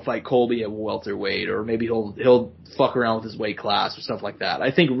maybe he'll fight Colby at welterweight, or maybe he'll fuck around with his weight class or stuff like that.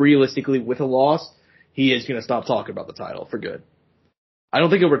 I think realistically, with a loss, he is going to stop talking about the title for good. I don't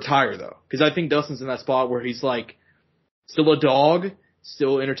think he'll retire, though, because I think Dustin's in that spot where he's, like, still a dog,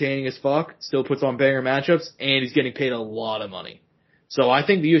 still entertaining as fuck, still puts on banger matchups, and he's getting paid a lot of money. So I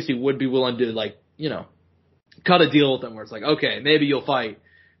think the UFC would be willing to, like, you know, cut a deal with him where it's like, okay, maybe you'll fight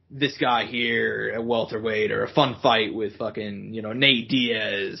this guy here at welterweight, or a fun fight with fucking, you know, Nate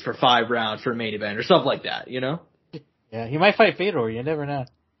Diaz for 5 rounds for a main event, or stuff like that, you know? Yeah, he might fight Fedor, you never know.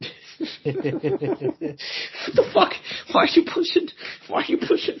 What the fuck? Why are you pushing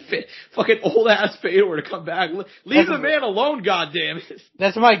fucking old ass Fedor to come back? Leave the man alone, goddammit.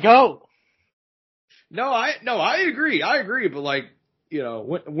 That's my goat. No, I agree, but like, you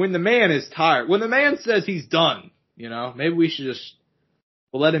know, when the man is tired, when the man says he's done, you know, maybe we should just,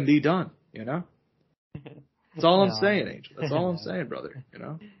 we'll let him be done, you know? That's all I'm saying, Angel. That's all I'm saying, brother, you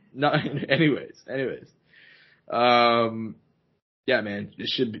know? No, anyways. Yeah, man,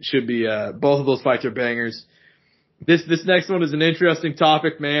 it should be, both of those fights are bangers. This next one is an interesting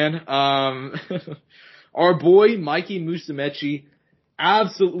topic, man. Our boy, Mikey Musumeci,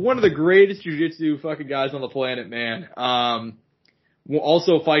 one of the greatest jiu-jitsu fucking guys on the planet, man.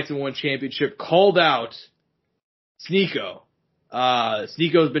 Also fights in one championship, called out Sneeko.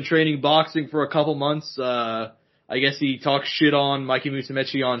 Sneako's been training boxing for a couple months. I guess he talked shit on Mikey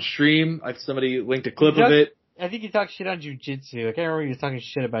Musumeci on stream. Somebody linked a clip of it. I think he talked shit on jiu-jitsu. I can't remember what he was talking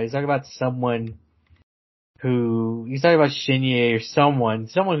shit about. He's talking about someone he's talking about Shinya or someone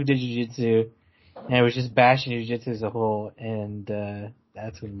who did jiu-jitsu, and it was just bashing jiu-jitsu as a whole, and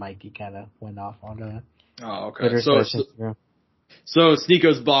that's when Mikey kind of went off on okay. So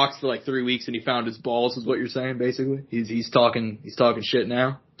Sneako's boxed for like 3 weeks and he found his balls, is what you're saying, basically? He's talking shit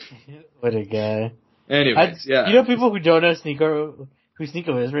now? What a guy. Anyways, yeah. You know people who don't know who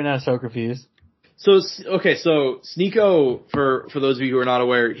Sneako is right now are so confused. So Sneako, for those of you who are not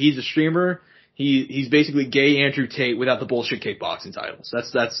aware, he's a streamer. He's basically gay Andrew Tate without the bullshit kickboxing titles.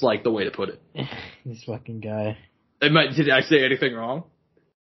 That's like the way to put it. This fucking guy. Did I say anything wrong?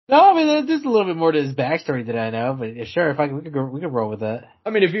 No, I mean there's a little bit more to his backstory that I know, but sure, we could roll with that.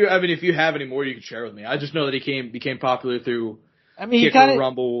 I mean, if you have any more, you can share with me. I just know that he became popular through. I mean, Kick or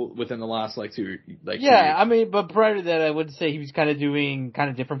Rumble within the last 2 years. I mean, but prior to that, I would say he was kind of doing kind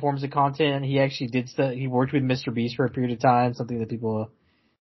of different forms of content. He actually did stuff. He worked with Mr. Beast for a period of time, something that people,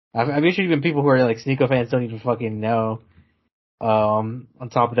 I'm sure even people who are like Sneako fans don't even fucking know. On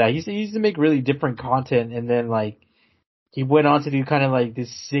top of that, he used to make really different content, and then like he went on to do kind of like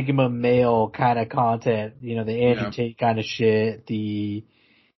this Sigma male kind of content, you know, the Andrew Tate kind of shit, the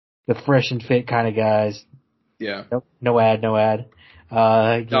fresh and fit kind of guys. Yeah. Nope, no ad. God,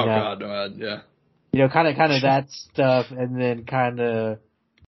 no ad, yeah. You know, kind of that stuff, and then kind of,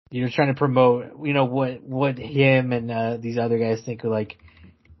 you know, trying to promote, you know, what him and these other guys think of, like,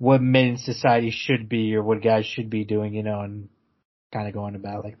 what men in society should be or what guys should be doing, you know, and kind of going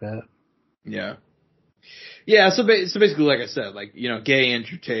about like that. Yeah. Yeah, so basically, like I said, like, you know, gay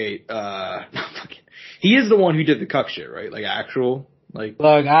Andrew Tate, he is the one who did the cuck shit, right? Like, actual. Like,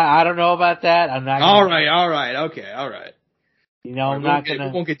 look, I don't know about that. I'm not. All right. Okay, all right. You know, I'm not gonna.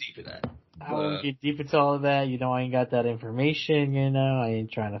 We won't get deep in that. I won't get deep into all of that. You know, I ain't got that information. You know, I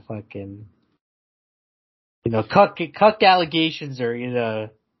ain't trying to fucking. You know, cuck allegations are, you know.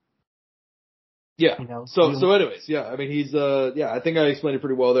 Yeah. You know, so anyways, yeah. I mean, he's I think I explained it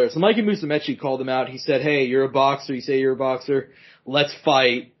pretty well there. So Mikey Musumeci called him out. He said, "Hey, you're a boxer. You say you're a boxer. Let's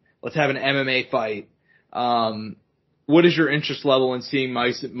fight. Let's have an MMA fight." What is your interest level in seeing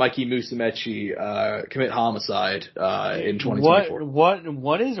Mikey Musumeci commit homicide in 2024?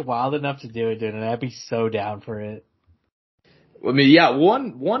 What is wild enough to do it, dude? And I'd be so down for it. I mean, yeah,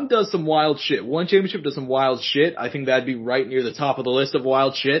 one does some wild shit. One championship does some wild shit. I think that'd be right near the top of the list of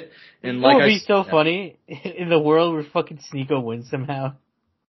wild shit. And it would be so funny in the world where fucking Sneako wins somehow.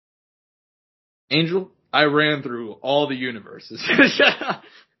 Angel, I ran through all the universes.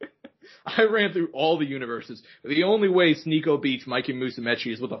 I ran through all the universes. The only way Sneako beats Mikey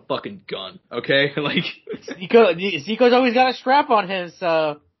Musumeci is with a fucking gun, okay? Like, Sneako's always got a strap on him,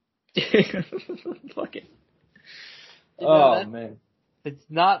 so. Fucking. Oh, man. It's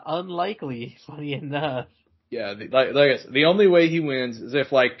not unlikely, funny enough. Yeah, like I said, the only way he wins is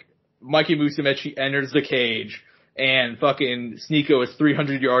if, like, Mikey Musumeci enters the cage and fucking Sneako is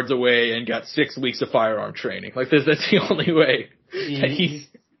 300 yards away and got 6 weeks of firearm training. Like, that's the only way that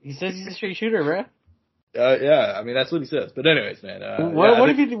He says he's a straight shooter, bro. Yeah, I mean, that's what he says. But anyways, man. What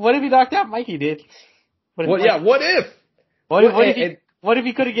if he knocked out Mikey, dude? What if? What if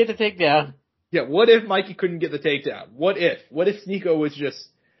he couldn't get the takedown? Yeah, what if Mikey couldn't get the takedown? What if Sneako was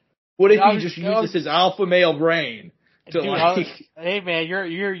what if he just uses his alpha male brain to, dude, hey man,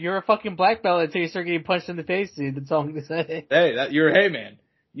 you're a fucking black belt until you start getting punched in the face, dude. That's all I'm gonna say. Hey man.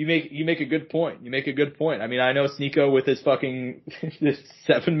 You make a good point. I mean, I know Sneako with his fucking this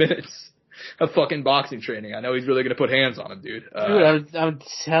 7 minutes of fucking boxing training. I know he's really gonna put hands on him, dude. Dude, I'm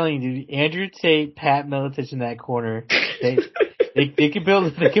telling you, dude, Andrew Tate, Pat Miletich in that corner, they could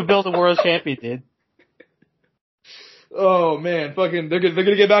build a world champion, dude. Oh man, fucking, they're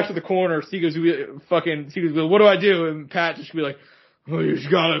gonna get back to the corner. Sneako's what do I do? And Pat just be like, oh, you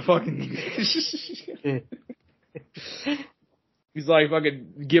just gotta fucking. He's like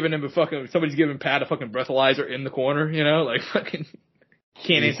fucking giving him somebody's giving Pat a fucking breathalyzer in the corner, you know, like fucking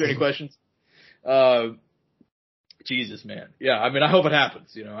can't answer any questions. Jesus, man. Yeah, I mean, I hope it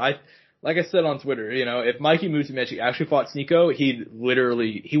happens, you know. Like I said on Twitter, you know, if Mikey Musumeci actually fought Sneako, he would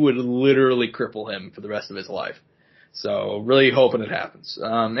literally cripple him for the rest of his life. So, really hoping it happens.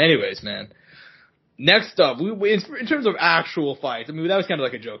 Anyways, man. Next up, in terms of actual fights, I mean, that was kind of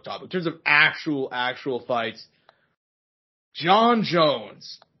like a joke topic. In terms of actual fights, John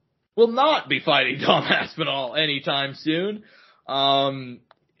Jones will not be fighting Tom Aspinall anytime soon.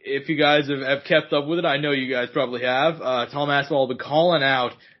 If you guys have kept up with it, I know you guys probably have. Tom Aspinall has been calling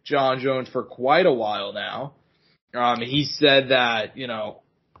out John Jones for quite a while now. He said that,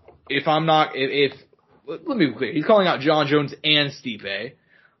 if I'm not, let me be clear, he's calling out John Jones and Stipe.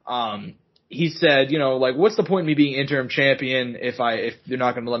 He said, what's the point in me being interim champion if they're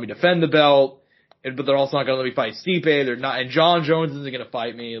not going to let me defend the belt, but they're also not going to let me fight Stipe, and John Jones isn't going to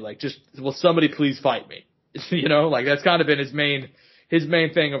fight me, will somebody please fight me? That's kind of been his main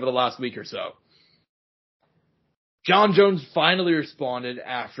thing over the last week or so. John Jones finally responded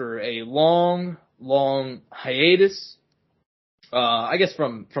after a long hiatus, I guess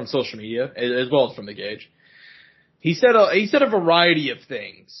from social media as well as from the cage. He said a variety of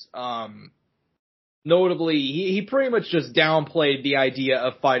things. Notably, he pretty much just downplayed the idea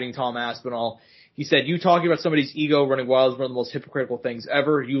of fighting Tom Aspinall. He said, "You talking about somebody's ego running wild is one of the most hypocritical things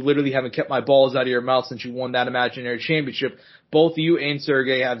ever. You literally haven't kept my balls out of your mouth since you won that imaginary championship. Both you and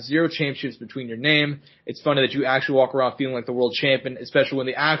Sergey have 0 championships between your name. It's funny that you actually walk around feeling like the world champion, especially when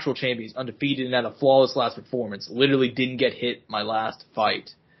the actual champion is undefeated and had a flawless last performance. Literally didn't get hit my last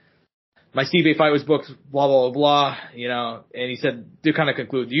fight. My Stipe fight was booked, blah, blah, blah, blah," and he said, to kind of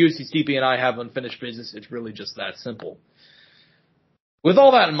conclude, "The UFC, Stipe, and I have unfinished business. It's really just that simple." With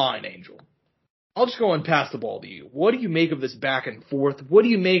all that in mind, Angel, I'll just go and pass the ball to you. What do you make of this back and forth? What do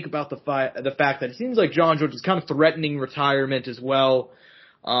you make about the fact that it seems like John Jones is kind of threatening retirement as well?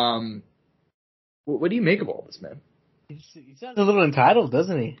 What do you make of all this, man? He sounds a little entitled,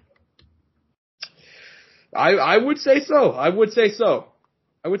 doesn't he? I would say so.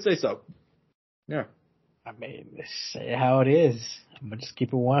 Yeah. I mean, say how it is. I'm going to just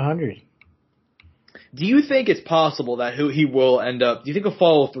keep it 100. Do you think it's possible that he will end up, do you think he'll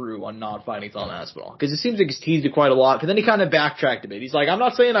follow through on not fighting Tom Aspinall? Because it seems like he's teased it quite a lot, but then he kind of backtracked a bit. He's like, I'm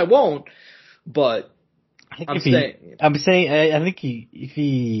not saying I won't, but I think if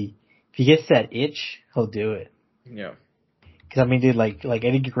he gets that itch, he'll do it. Yeah. Because, I mean, dude, like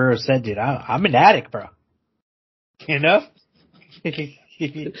Eddie Guerrero said, dude, I'm an addict, bro. This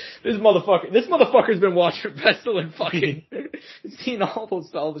motherfucker's been watching Pestle and fucking seen all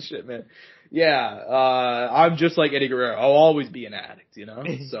the shit, man. Yeah, I'm just like Eddie Guerrero. I'll always be an addict,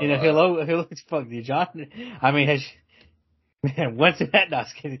 So, he'll always fuck you, John. I mean, man, when's that not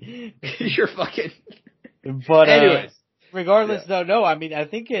kidding? You're fucking. But anyways, regardless, though, no. I mean, I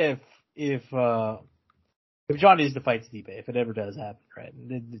think if John is to fight Stipe, if it ever does happen, right?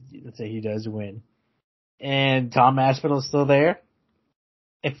 Let's say he does win, and Tom Aspinall's still there.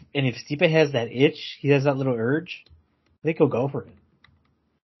 If Stipe has that itch, he has that little urge, I think he'll go for it.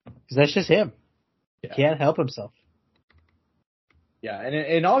 Because that's just him. Yeah. He can't help himself. Yeah,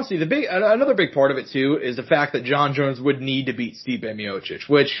 and obviously another big part of it too is the fact that John Jones would need to beat Stipe Miocic,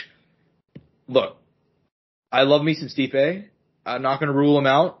 which, look, I love me some Stipe. I'm not going to rule him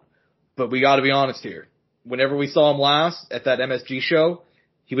out, but we got to be honest here. Whenever we saw him last at that MSG show,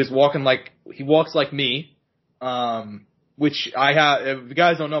 he walks like me, which I have. If you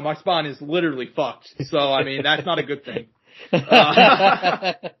guys don't know, my spine is literally fucked. So I mean, that's not a good thing. So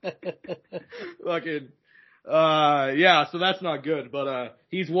that's not good. But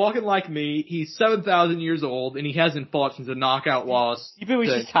he's walking like me. He's 7,000 years old, and he hasn't fought since a knockout loss. You've been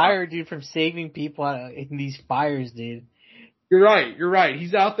just tired, dude, from saving people in these fires, dude. You're right.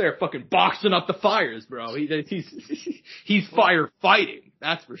 He's out there fucking boxing up the fires, bro. He's fighting.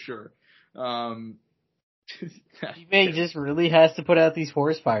 That's for sure. He just really has to put out these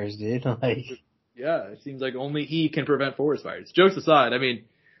forest fires, dude. Yeah, it seems like only he can prevent forest fires. Jokes aside, I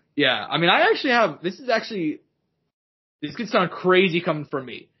actually have, this could sound crazy coming from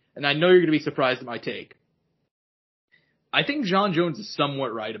me, and I know you're going to be surprised at my take. I think John Jones is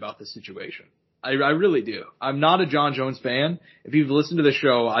somewhat right about this situation. I really do. I'm not a John Jones fan. If you've listened to the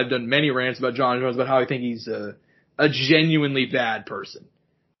show, I've done many rants about John Jones, about how I think he's a genuinely bad person.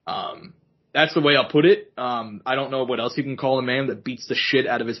 That's the way I'll put it. I don't know what else you can call a man that beats the shit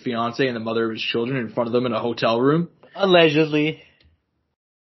out of his fiance and the mother of his children in front of them in a hotel room. Allegedly.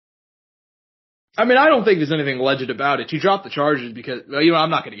 I mean, I don't think there's anything alleged about it. He dropped the charges because, I'm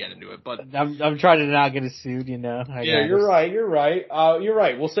not going to get into it, but. I'm trying to not get sued, You're right. You're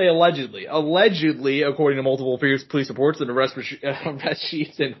right. We'll say allegedly. Allegedly, according to multiple police reports and arrest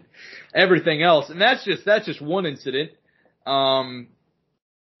sheets and everything else. And that's just one incident. But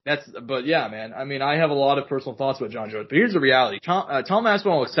yeah, man. I mean, I have a lot of personal thoughts about John Jones, but here's the reality. Tom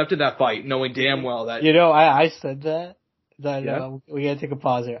Aspinall accepted that fight knowing damn well that. I said that. We gotta take a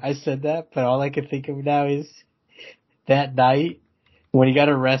pause here. I said that, but all I can think of now is that night when he got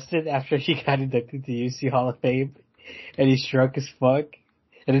arrested after he got inducted to UFC Hall of Fame, and he's drunk as fuck.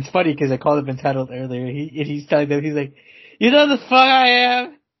 And it's funny because I called him entitled earlier. He's telling them, he's like, "You know the fuck I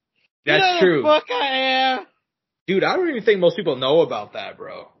am." That's true. The fuck I am. Dude, I don't even think most people know about that,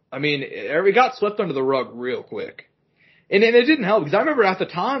 bro. I mean, it got swept under the rug real quick. And it didn't help because I remember at the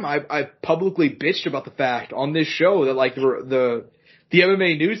time I publicly bitched about the fact on this show that like the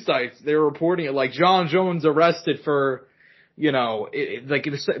MMA news sites, they were reporting it like John Jones arrested for,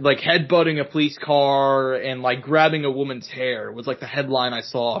 like headbutting a police car and like grabbing a woman's hair was like the headline I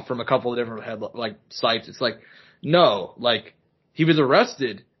saw from a couple of different sites. It's like, no, like he was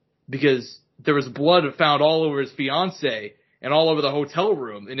arrested because there was blood found all over his fiance and all over the hotel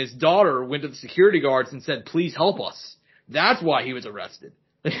room, and his daughter went to the security guards and said, "Please help us." That's why he was arrested.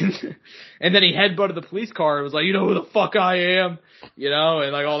 And then he headbutted the police car and was like, "You know who the fuck I am?"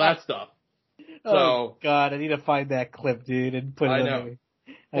 And like all that stuff. Oh God, I need to find that clip, dude, and put it on.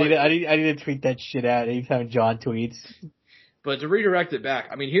 I need to tweet that shit out anytime John tweets. But to redirect it back,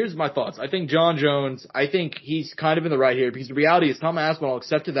 I mean, here's my thoughts. I think John Jones, he's kind of in the right here because the reality is Tom Aspinall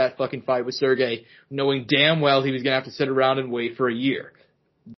accepted that fucking fight with Sergey knowing damn well he was going to have to sit around and wait for a year.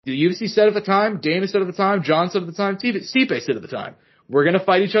 The UFC said at the time, Dana said at the time, John said at the time, Stipe said at the time, we're going to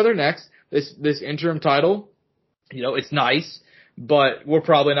fight each other next. This interim title, it's nice, but we're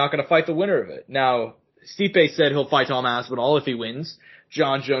probably not going to fight the winner of it. Now, Stipe said he'll fight Tom Aspinall if he wins.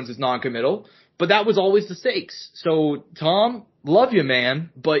 John Jones is non-committal. But that was always the stakes. So, Tom, love you,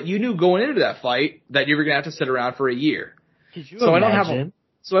 man, but you knew going into that fight that you were going to have to sit around for a year. Could you imagine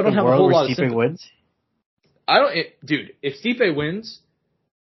I don't have a whole lot of sympathy. Wins? Dude, if Stipe wins,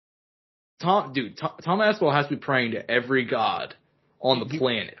 Tom Aspinall has to be praying to every god on the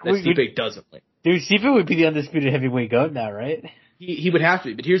planet that Stipe doesn't win. Dude, Stipe would be the undisputed heavyweight GOAT now, right? He would have to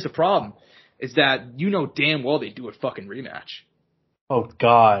be, but here's the problem, is that damn well they do a fucking rematch. Oh,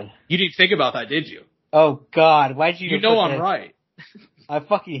 God. You didn't think about that, did you? Oh, God. Why'd you... I'm right. I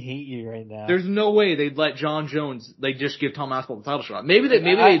fucking hate you right now. There's no way they'd let John Jones, they just give Tom Aspinall the title shot.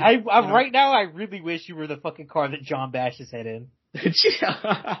 Right now, I really wish you were the fucking car that John bashed his head in.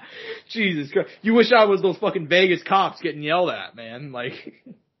 Jesus Christ. You wish I was those fucking Vegas cops getting yelled at, man. Like,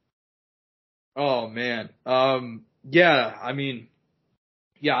 oh, man. Yeah, I mean,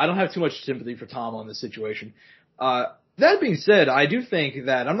 I don't have too much sympathy for Tom on this situation. That being said, I do think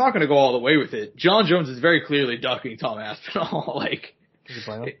that I'm not going to go all the way with it. John Jones is very clearly ducking Tom Aspinall, like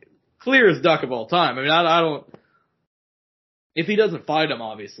clear as duck of all time. I mean, I don't. If he doesn't fight him,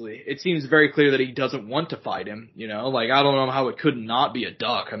 obviously, it seems very clear that he doesn't want to fight him. Like I don't know how it could not be a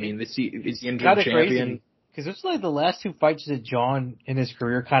duck. I mean, is the interim champion? Because it's like the last two fights that John in his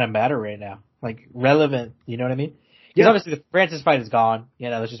career kind of matter right now, like relevant. You know what I mean? Because obviously the Francis fight is gone.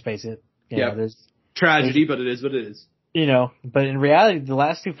 Let's just face it. There's tragedy, but it is what it is. But in reality, the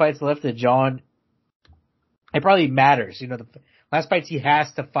last two fights left that John, it probably matters. The last fights he has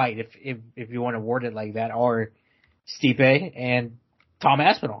to fight if you want to word it like that are Stipe and Tom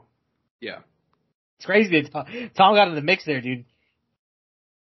Aspinall. Yeah. It's crazy that Tom got in the mix there, dude.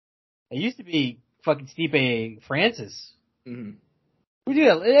 It used to be fucking Stipe Francis. Mm-hmm.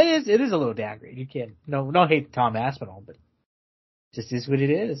 It is a little downgrade. You can't, no hate Tom Aspinall, but it just is what it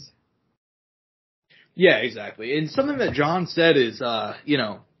is. Yeah, exactly. And something that John said is,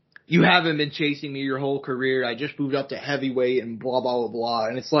 you haven't been chasing me your whole career. I just moved up to heavyweight and blah, blah, blah, blah.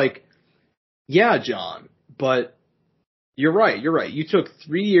 And it's like, yeah, John, but you're right. You took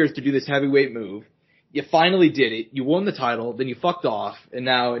 3 years to do this heavyweight move. You finally did it. You won the title. Then you fucked off. And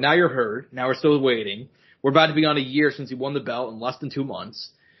now you're hurt. Now we're still waiting. We're about to be on a year since you won the belt in less than 2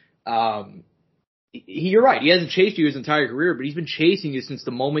 months. You're right. He hasn't chased you his entire career, but he's been chasing you since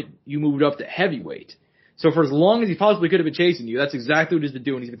the moment you moved up to heavyweight. So for as long as he possibly could have been chasing you, that's exactly what he's been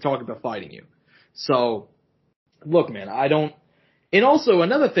doing. He's been talking about fighting you. So, look, man, I don't. And also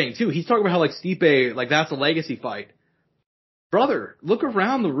another thing too, he's talking about how like Stipe, like that's a legacy fight. Brother, look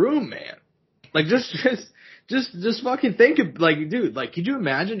around the room, man. Like just fucking think of, like, dude, like, could you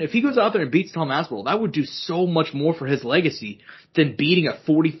imagine if he goes out there and beats Tom Aspinall? That would do so much more for his legacy than beating a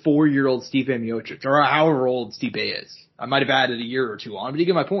 44-year-old Stipe Miocic or however old Stipe is. I might have added a year or two on, but you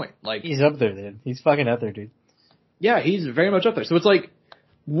get my point. Like, he's up there, dude. He's fucking up there, dude. Yeah, he's very much up there. So it's like,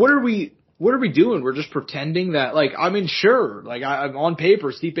 what are we doing? We're just pretending that, like, I mean, sure, like, I'm on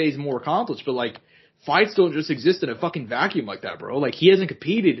paper, Stipe's more accomplished, but like, fights don't just exist in a fucking vacuum like that, bro. Like, he hasn't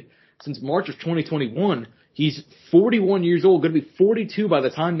competed since March of 2021. He's 41 years old, going to be 42 by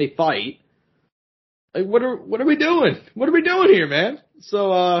the time they fight. Like, what are we doing? What are we doing here, man?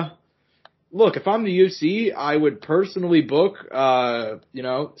 So, look, if I'm the UFC, I would personally book,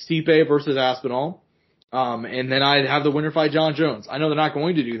 Stipe versus Aspinall. And then I'd have the winner fight John Jones. I know they're not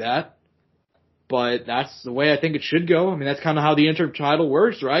going to do that, but that's the way I think it should go. I mean, that's kind of how the interim title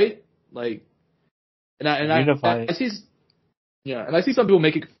works, right? Like, I see some people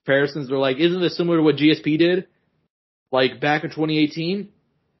making comparisons. They're like, isn't this similar to what GSP did? Like back in 2018?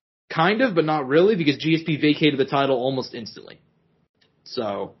 kind of, but not really, because GSP vacated the title almost instantly.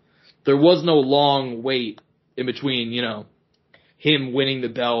 So there was no long wait in between, him winning the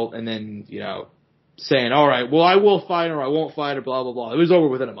belt and then, saying, all right, well, I will fight or I won't fight or blah, blah, blah. It was over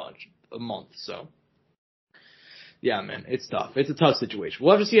within a month. So, yeah, man, it's tough. It's a tough situation.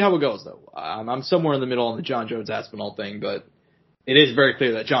 We'll have to see how it goes, though. I'm somewhere in the middle on the John Jones Aspinall thing, but it is very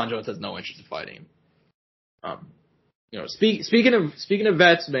clear that John Jones has no interest in fighting him. Speaking of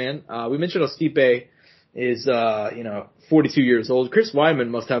vets, man, we mentioned how Stipe is, 42 years old. Chris Weidman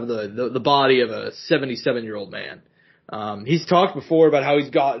must have the body of a 77-year-old man. He's talked before about how he's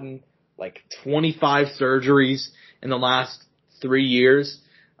gotten like 25 surgeries in the last 3 years.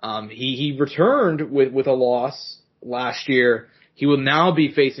 He returned with a loss last year. He will now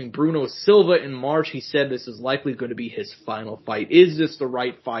be facing Bruno Silva in March. He said this is likely going to be his final fight. Is this the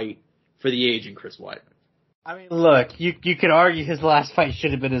right fight for the aging Chris Weidman? I mean, look, you could argue his last fight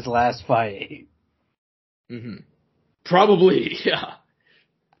should have been his last fight. Mm-hmm. Probably, yeah.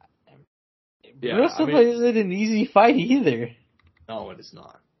 Bruno Silva isn't an easy fight either. No, it is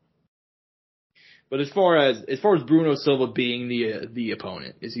not. But as far as Bruno Silva being the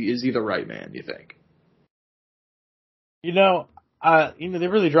opponent, is he the right man, do you think? They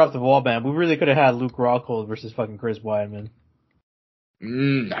really dropped the ball, man. We really could have had Luke Rockhold versus fucking Chris Weidman.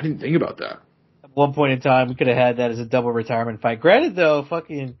 I didn't think about that. At one point in time, we could have had that as a double retirement fight. Granted, though,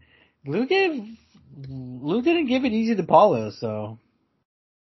 fucking Luke didn't give it easy to Paulo, so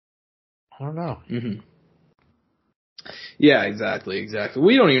I don't know. Mm-hmm. Yeah, exactly.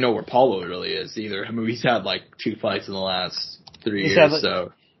 We don't even know where Paulo really is either. I mean, he's had like 2 fights in the last 3 years,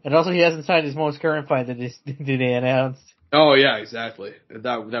 so. And also, he hasn't signed his most current fight that they announced. Oh yeah, exactly.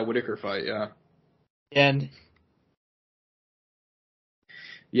 That Whitaker fight, yeah. And.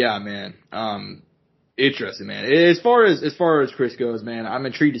 Yeah, man. Interesting, man. As far as Chris goes, man, I'm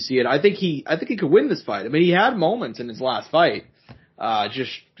intrigued to see it. I think he could win this fight. I mean, he had moments in his last fight,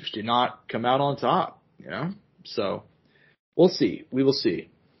 just did not come out on top, So we'll see. We will see.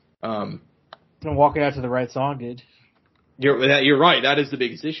 Walking out to the right song, dude. You're right. That is the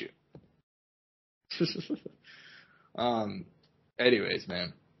biggest issue. Anyways,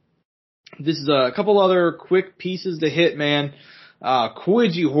 man. This is a couple other quick pieces to hit, man.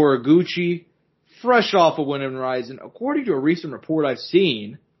 Koichi Horiguchi, fresh off a win in Rizin. According to a recent report I've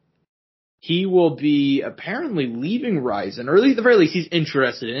seen, he will be apparently leaving Rizin, or at the very least he's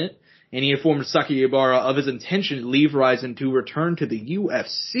interested in it, and he informed Saki Ibara of his intention to leave Rizin to return to the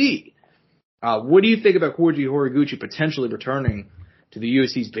UFC. What do you think about Koichi Horiguchi potentially returning to the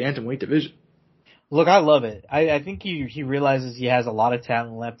UFC's bantamweight division? Look, I love it. I think he realizes he has a lot of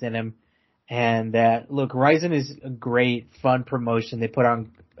talent left in him, and that, look, Rizin is a great, fun promotion. They put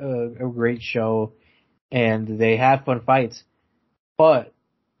on a great show, and they have fun fights. But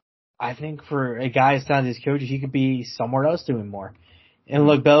I think for a guy as talented as Koichi, he could be somewhere else doing more. And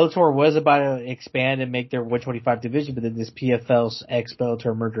look, Bellator was about to expand and make their 125 division, but then this PFL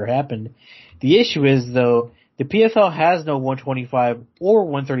ex-Bellator merger happened. The issue is, though, the PFL has no 125 or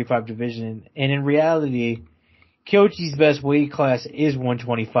 135 division, and in reality, Koichi's best weight class is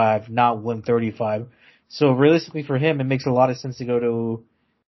 125, not 135. So realistically for him, it makes a lot of sense to go to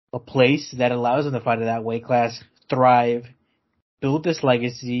a place that allows him to fight at that weight class, thrive, build this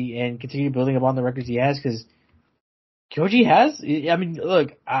legacy, and continue building upon the records he has, because Koichi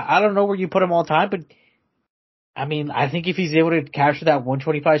I don't know where you put him all time, but I mean, I think if he's able to capture that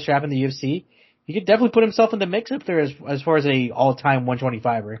 125 strap in the UFC, he could definitely put himself in the mix up there as far as a all-time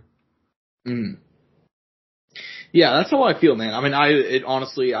 125er. Yeah, that's how I feel, man. I mean,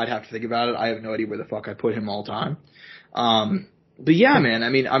 honestly, I'd have to think about it. I have no idea where the fuck I put him all time. But yeah, man, I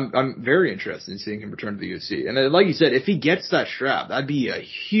mean, I'm very interested in seeing him return to the UFC. And like you said, if he gets that strap, that'd be a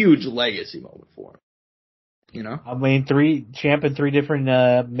huge legacy moment for him. I mean, 3 champ in 3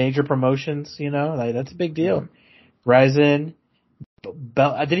 different major promotions, that's a big deal. Rizin,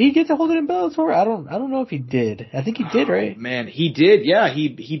 did he get to hold it in Bellator? I don't know if he did. I think he did, right? Man, he did. Yeah,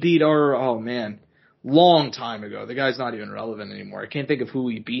 he beat long time ago. The guy's not even relevant anymore. I can't think of who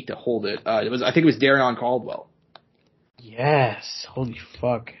he beat to hold it. I think it was Darion Caldwell. Yes. Holy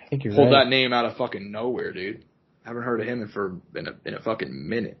fuck. I think you're Pulled right. that name out of fucking nowhere, dude. Haven't heard of him in a fucking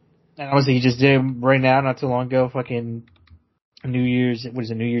minute. And honestly, he just did right now, not too long ago, fucking New Year's Eve,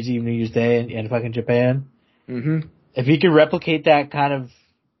 New Year's Day in fucking Japan. Mm-hmm. If he could replicate that kind of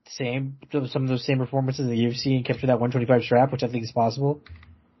some of those same performances in the UFC and capture that 125 strap, which I think is possible.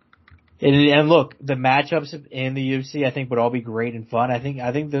 And look, the matchups in the UFC, I think, would all be great and fun. I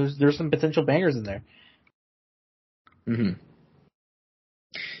think there's some potential bangers in there. Mm-hmm.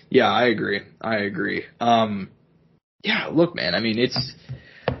 Yeah, I agree. Yeah, look, man. I mean,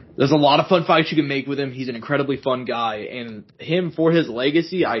 There's a lot of fun fights you can make with him. He's an incredibly fun guy, and him for his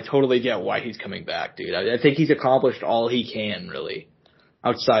legacy, I totally get why he's coming back, dude. I think he's accomplished all he can, really,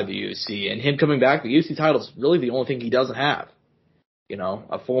 outside the UFC. And him coming back, the UFC title is really the only thing he doesn't have. He held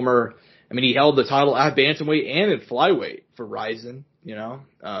the title at bantamweight and at flyweight for Ryzen,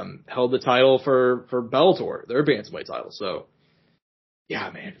 held the title for Bellator, their bantamweight title. So, yeah,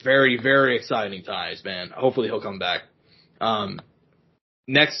 man, very, very exciting times, man. Hopefully he'll come back.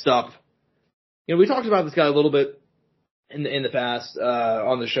 Next up, we talked about this guy a little bit in the past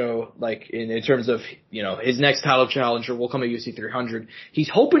on the show, like in terms of his next title challenger will come at UFC 300. He's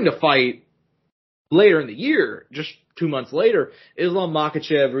hoping to fight later in the year, just 2 months later. Islam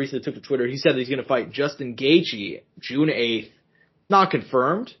Makhachev recently took to Twitter. He said that he's going to fight Justin Gaethje June 8th. Not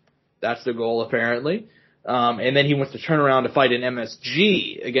confirmed. That's the goal apparently. And then he wants to turn around to fight an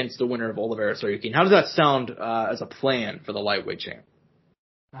MSG against the winner of Oliveira Soriukin. How does that sound as a plan for the lightweight champ?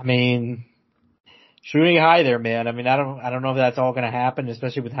 I mean, shooting high there, man. I mean, I don't know if that's all going to happen,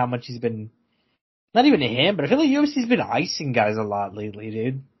 especially with how much he's been, not even him, but I feel like UFC's been icing guys a lot lately,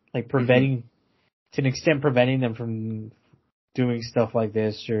 dude. Like preventing, to an extent, preventing them from doing stuff like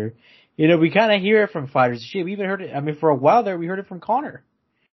this. Or, we kind of hear it from fighters. Shit, we even heard it, for a while there, we heard it from Conor.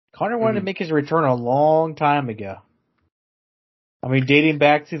 Conor wanted to make his return a long time ago. Dating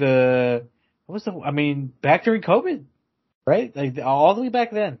back to back during COVID. Right? Like, all the way back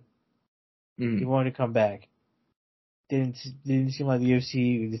then. He wanted to come back. Didn't seem like the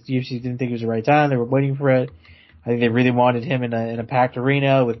UFC didn't think it was the right time. They were waiting for it. I think they really wanted him in a packed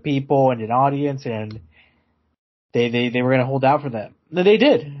arena with people and an audience, and they were going to hold out for that. No, they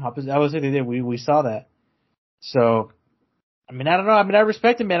did. I would say they did. We saw that. So, I don't know. I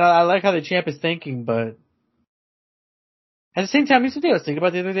respect him, man. I like how the champ is thinking, but at the same time, here's the thing I was thinking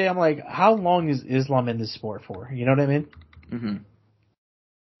about the other day. I'm like, how long is Islam in this sport for? You know what I mean? Mm-hmm.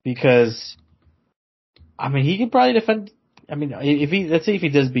 Because, he could probably defend. Let's say if he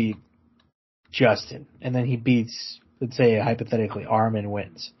does beat Justin, and then he beats, let's say hypothetically, Arman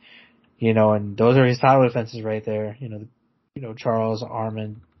wins, and those are his title defenses right there. Charles,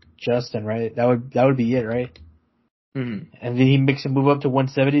 Arman, Justin, right? That would be it, right? Mm-hmm. And then he makes a move up to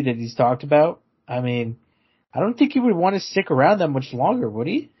 170 that he's talked about. I don't think he would want to stick around that much longer, would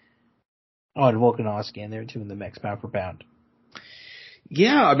he? Oh, and Volkanovski in there too in the mix, pound for pound.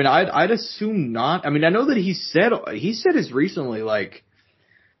 Yeah, I'd assume not. I know that he said as recently, like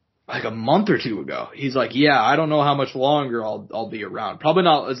a month or two ago. He's like, yeah, I don't know how much longer I'll be around. Probably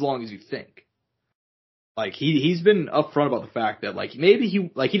not as long as you think. Like he's been upfront about the fact that like maybe he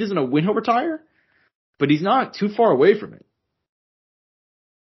doesn't know when he'll retire, but he's not too far away from it.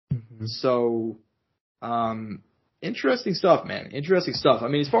 Mm-hmm. So, interesting stuff, man. Interesting stuff.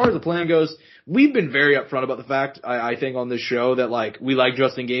 As far as the plan goes, we've been very upfront about the fact, I think on this show that like, we like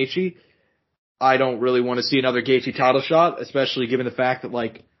Justin Gaethje. I don't really want to see another Gaethje title shot, especially given the fact that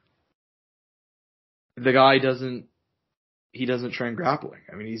like, the guy doesn't train grappling.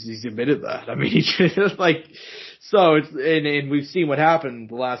 He's admitted that. He just like, so it's, and we've seen what happened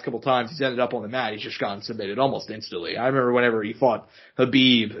the last couple times. He's ended up on the mat. He's just gotten submitted almost instantly. I remember whenever he fought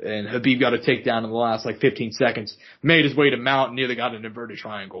Habib, and Habib got a takedown in the last like 15 seconds, made his way to mount, and nearly got an inverted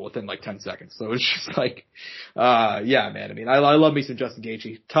triangle within like 10 seconds. So it's just like, yeah, man. I love me some Justin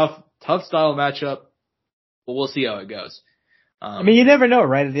Gaethje. Tough style matchup, but we'll see how it goes. You never know,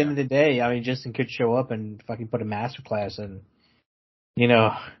 right? At the end of the day, Justin could show up and fucking put a masterclass and,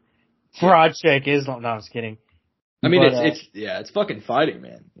 fraud check Islam. No, I'm just kidding. It's fucking fighting,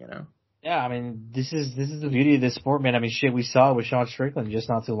 man, Yeah, this is the beauty of this sport, man. Shit, we saw it with Sean Strickland just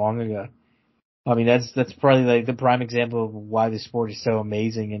not too long ago. That's probably like the prime example of why this sport is so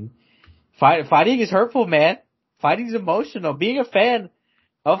amazing. And fighting is hurtful, man. Fighting is emotional. Being a fan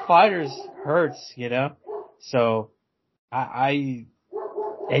of fighters hurts, So,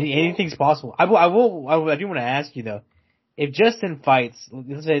 anything's possible. I do want to ask you though, if Justin fights,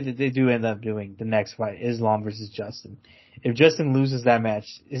 let's say that they do end up doing the next fight, Islam versus Justin. If Justin loses that match,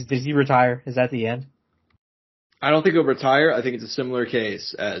 does he retire? Is that the end? I don't think he'll retire. I think it's a similar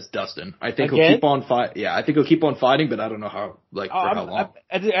case as Dustin. I think he'll keep on fight. Yeah, I think he'll keep on fighting, but I don't know how, for how long.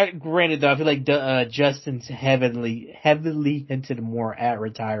 Granted though, I feel like Justin's heavily hinted more at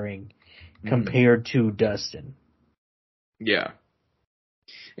retiring compared to Dustin. Yeah.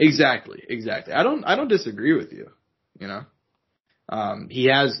 Exactly. I don't disagree with you.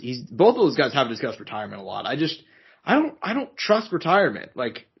 Both of those guys have discussed retirement a lot. I don't trust retirement.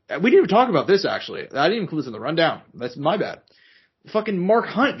 Like, we didn't even talk about this actually. I didn't include this in the rundown. That's my bad. Fucking Mark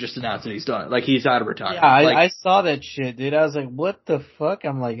Hunt just announced that he's done. Like, he's out of retirement. Yeah, I saw that shit, dude. I was like, what the fuck?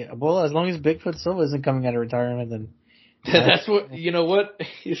 I'm like, well, as long as Bigfoot Silva isn't coming out of retirement, then That's what, you know what?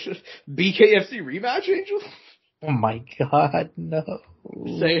 BKFC rematch, Angel? Oh my god, no.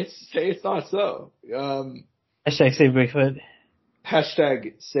 Say it's not so. Hashtag save Bigfoot.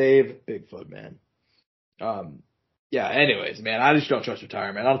 Hashtag save Bigfoot, man. Yeah, anyways, man, I just don't trust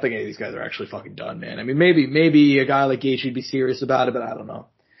retirement. I don't think any of these guys are actually fucking done, man. I mean, maybe a guy like Gaethje would be serious about it, but I don't know.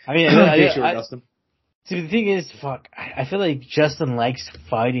 I mean, Gaethje or Dustin. See, the thing is, I feel like Justin likes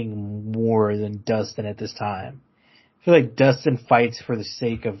fighting more than Dustin at this time. I feel like Dustin fights for the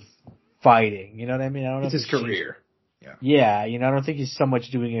sake of fighting. You know what I mean? I don't know. It's his career. Yeah. Yeah, I don't think he's so much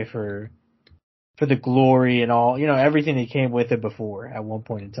doing it for the glory and all, everything that came with it before at one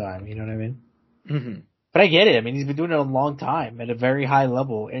point in time. You know what I mean? Mm-hmm. But I get it. I mean, he's been doing it a long time at a very high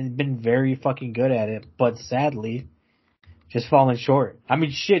level and been very fucking good at it, but sadly, just falling short. I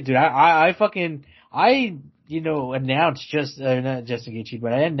mean, shit, dude, I announced not Justin Gaethje,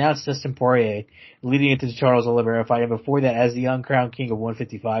 but I announced Dustin Poirier leading into the Charles Oliveira fight, and before that as the uncrowned king of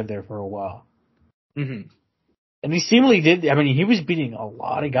 155 there for a while. Mm-hmm. And he seemingly did. I mean, he was beating a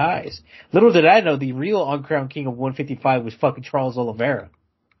lot of guys. Little did I know the real uncrowned king of 155 was fucking Charles Oliveira.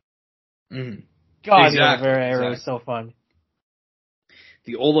 Mm-hmm. God, exactly, the Oliveira era was so fun.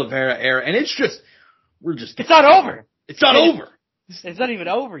 The Oliveira era, and it's not over. It's not over. It's not even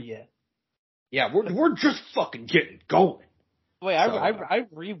over yet. Yeah, we're just fucking getting going. Wait, I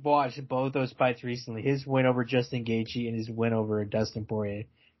rewatched both those fights recently. His win over Justin Gaethje and his win over Dustin Poirier.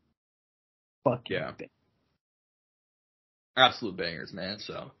 Fuck yeah. Absolute bangers, man.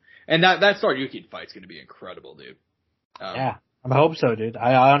 So, and that Start-Yuki fight's gonna be incredible, dude. Yeah, I hope so, dude.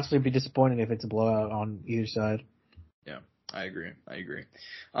 I honestly would be disappointed if it's a blowout on either side. Yeah, I agree.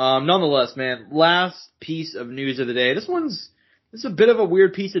 Nonetheless, man, last piece of news of the day. This is a bit of a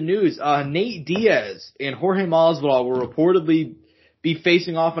weird piece of news. Nate Diaz and Jorge Masvidal will reportedly be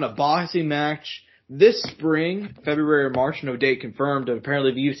facing off in a boxing match this spring, February or March, no date confirmed.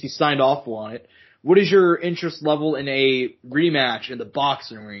 Apparently the UFC signed off on it. What is your interest level in a rematch in the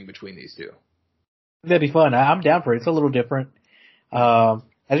boxing ring between these two? That'd be fun. I'm down for it. It's a little different. I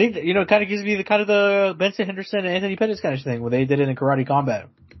think that, it kind of gives me the Benson Henderson and Anthony Pettis kind of thing where they did it in Karate Combat.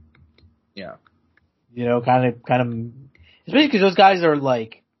 Yeah. Kind of, especially because those guys are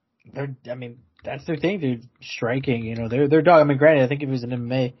that's their thing, dude. Striking, they're dog. I mean, granted, I think if it was an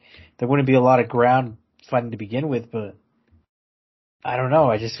MMA, there wouldn't be a lot of ground fighting to begin with, but I don't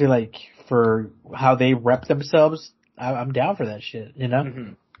know. I just feel like for how they rep themselves, I'm down for that shit,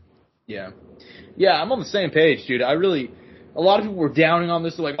 Mm-hmm. Yeah. Yeah, I'm on the same page, dude. A lot of people were downing on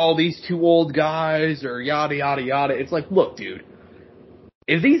this, like, oh, these two old guys or yada, yada, yada. It's like, look, dude,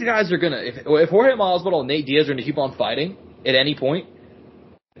 if these guys are if Jorge Masvidal and Nate Diaz are gonna keep on fighting at any point,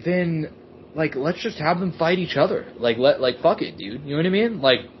 then, let's just have them fight each other. Fuck it, dude. You know what I mean?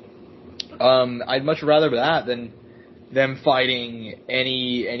 I'd much rather that than them fighting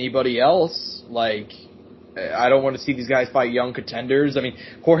anybody else. I don't want to see these guys fight young contenders. I mean,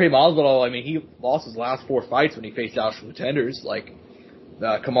 Jorge Masvidal, he lost his last 4 fights when he faced actual contenders,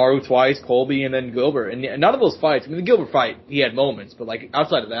 Kamaru twice, Colby, and then Gilbert. And none of those fights, the Gilbert fight, he had moments, but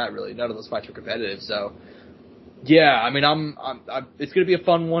outside of that, really, none of those fights were competitive. So, yeah, I'm it's gonna be a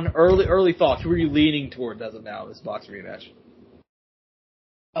fun one. Early thoughts. Who are you leaning towards as of now, this boxing rematch?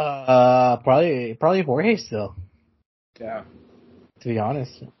 Probably Jorge still. Yeah. To be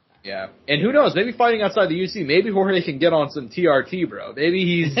honest. Yeah. And who knows, maybe fighting outside the UFC, maybe Jorge can get on some TRT, bro. Maybe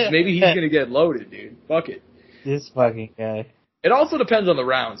he's gonna get loaded, dude. Fuck it. This fucking guy. It also depends on the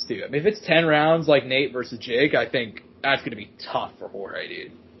rounds, too. If it's 10 rounds like Nate versus Jake, I think that's gonna be tough for Jorge,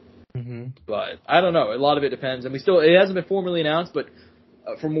 dude. Mm-hmm. But, I don't know. A lot of it depends. And it hasn't been formally announced, but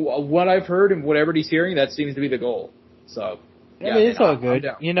from what I've heard and what everybody's hearing, that seems to be the goal. So, yeah. It's all good.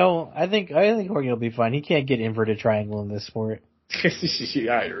 I think Jorge will be fine. He can't get inverted triangle in this sport.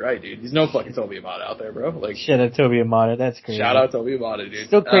 Yeah, you're right, dude. There's no fucking Toby Amata out there, bro. Shout out Toby Amata. That's crazy. Shout out Toby Amata, dude.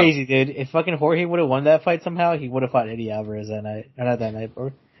 Still crazy, dude. If fucking Jorge would have won that fight somehow, he would have fought Eddie Alvarez that night. Or not that night,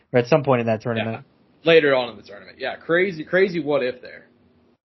 or at some point in that tournament. Yeah. Later on in the tournament. Yeah, crazy what if there.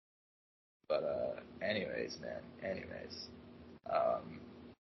 But, anyways, man.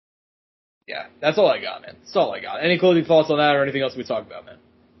 Yeah, that's all I got, man. That's all I got. Any closing thoughts on that or anything else we talked about, man?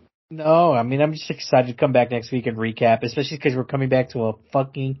 No, I'm just excited to come back next week and recap, especially because we're coming back to a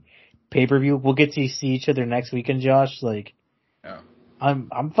fucking pay-per-view. We'll get to see each other next weekend, Josh. Yeah.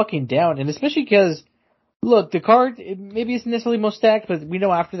 I'm fucking down. And especially because, look, the card, maybe isn't necessarily most stacked, but we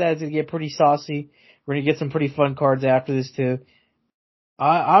know after that it's going to get pretty saucy. We're going to get some pretty fun cards after this, too.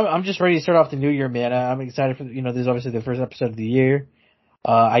 I'm just ready to start off the new year, man. I'm excited for, this is obviously the first episode of the year.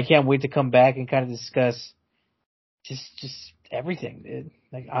 I can't wait to come back and kind of discuss just everything, dude.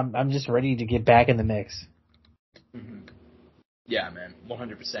 I'm just ready to get back in the mix. Mm-hmm. Yeah, man,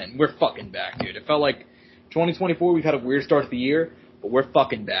 100%. We're fucking back, dude. It felt like 2024, we've had a weird start to the year, but we're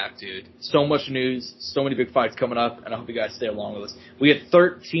fucking back, dude. So much news, so many big fights coming up, and I hope you guys stay along with us. We had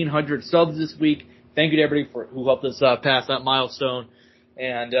 1,300 subs this week. Thank you to everybody who helped us pass that milestone.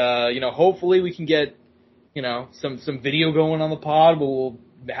 And, hopefully we can get, some video going on the pod, but we'll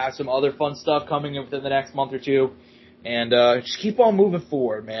have some other fun stuff coming within the next month or two. And just keep on moving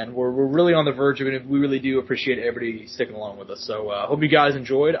forward, man. We're really on the verge of it, and we really do appreciate everybody sticking along with us. So hope you guys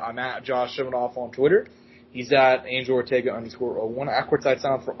enjoyed. I'm at Josh Soundoff on Twitter. He's at Angel Ortega_01 at Courtside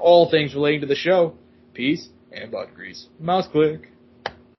Sound for all things relating to the show. Peace and butt grease. Mouse click.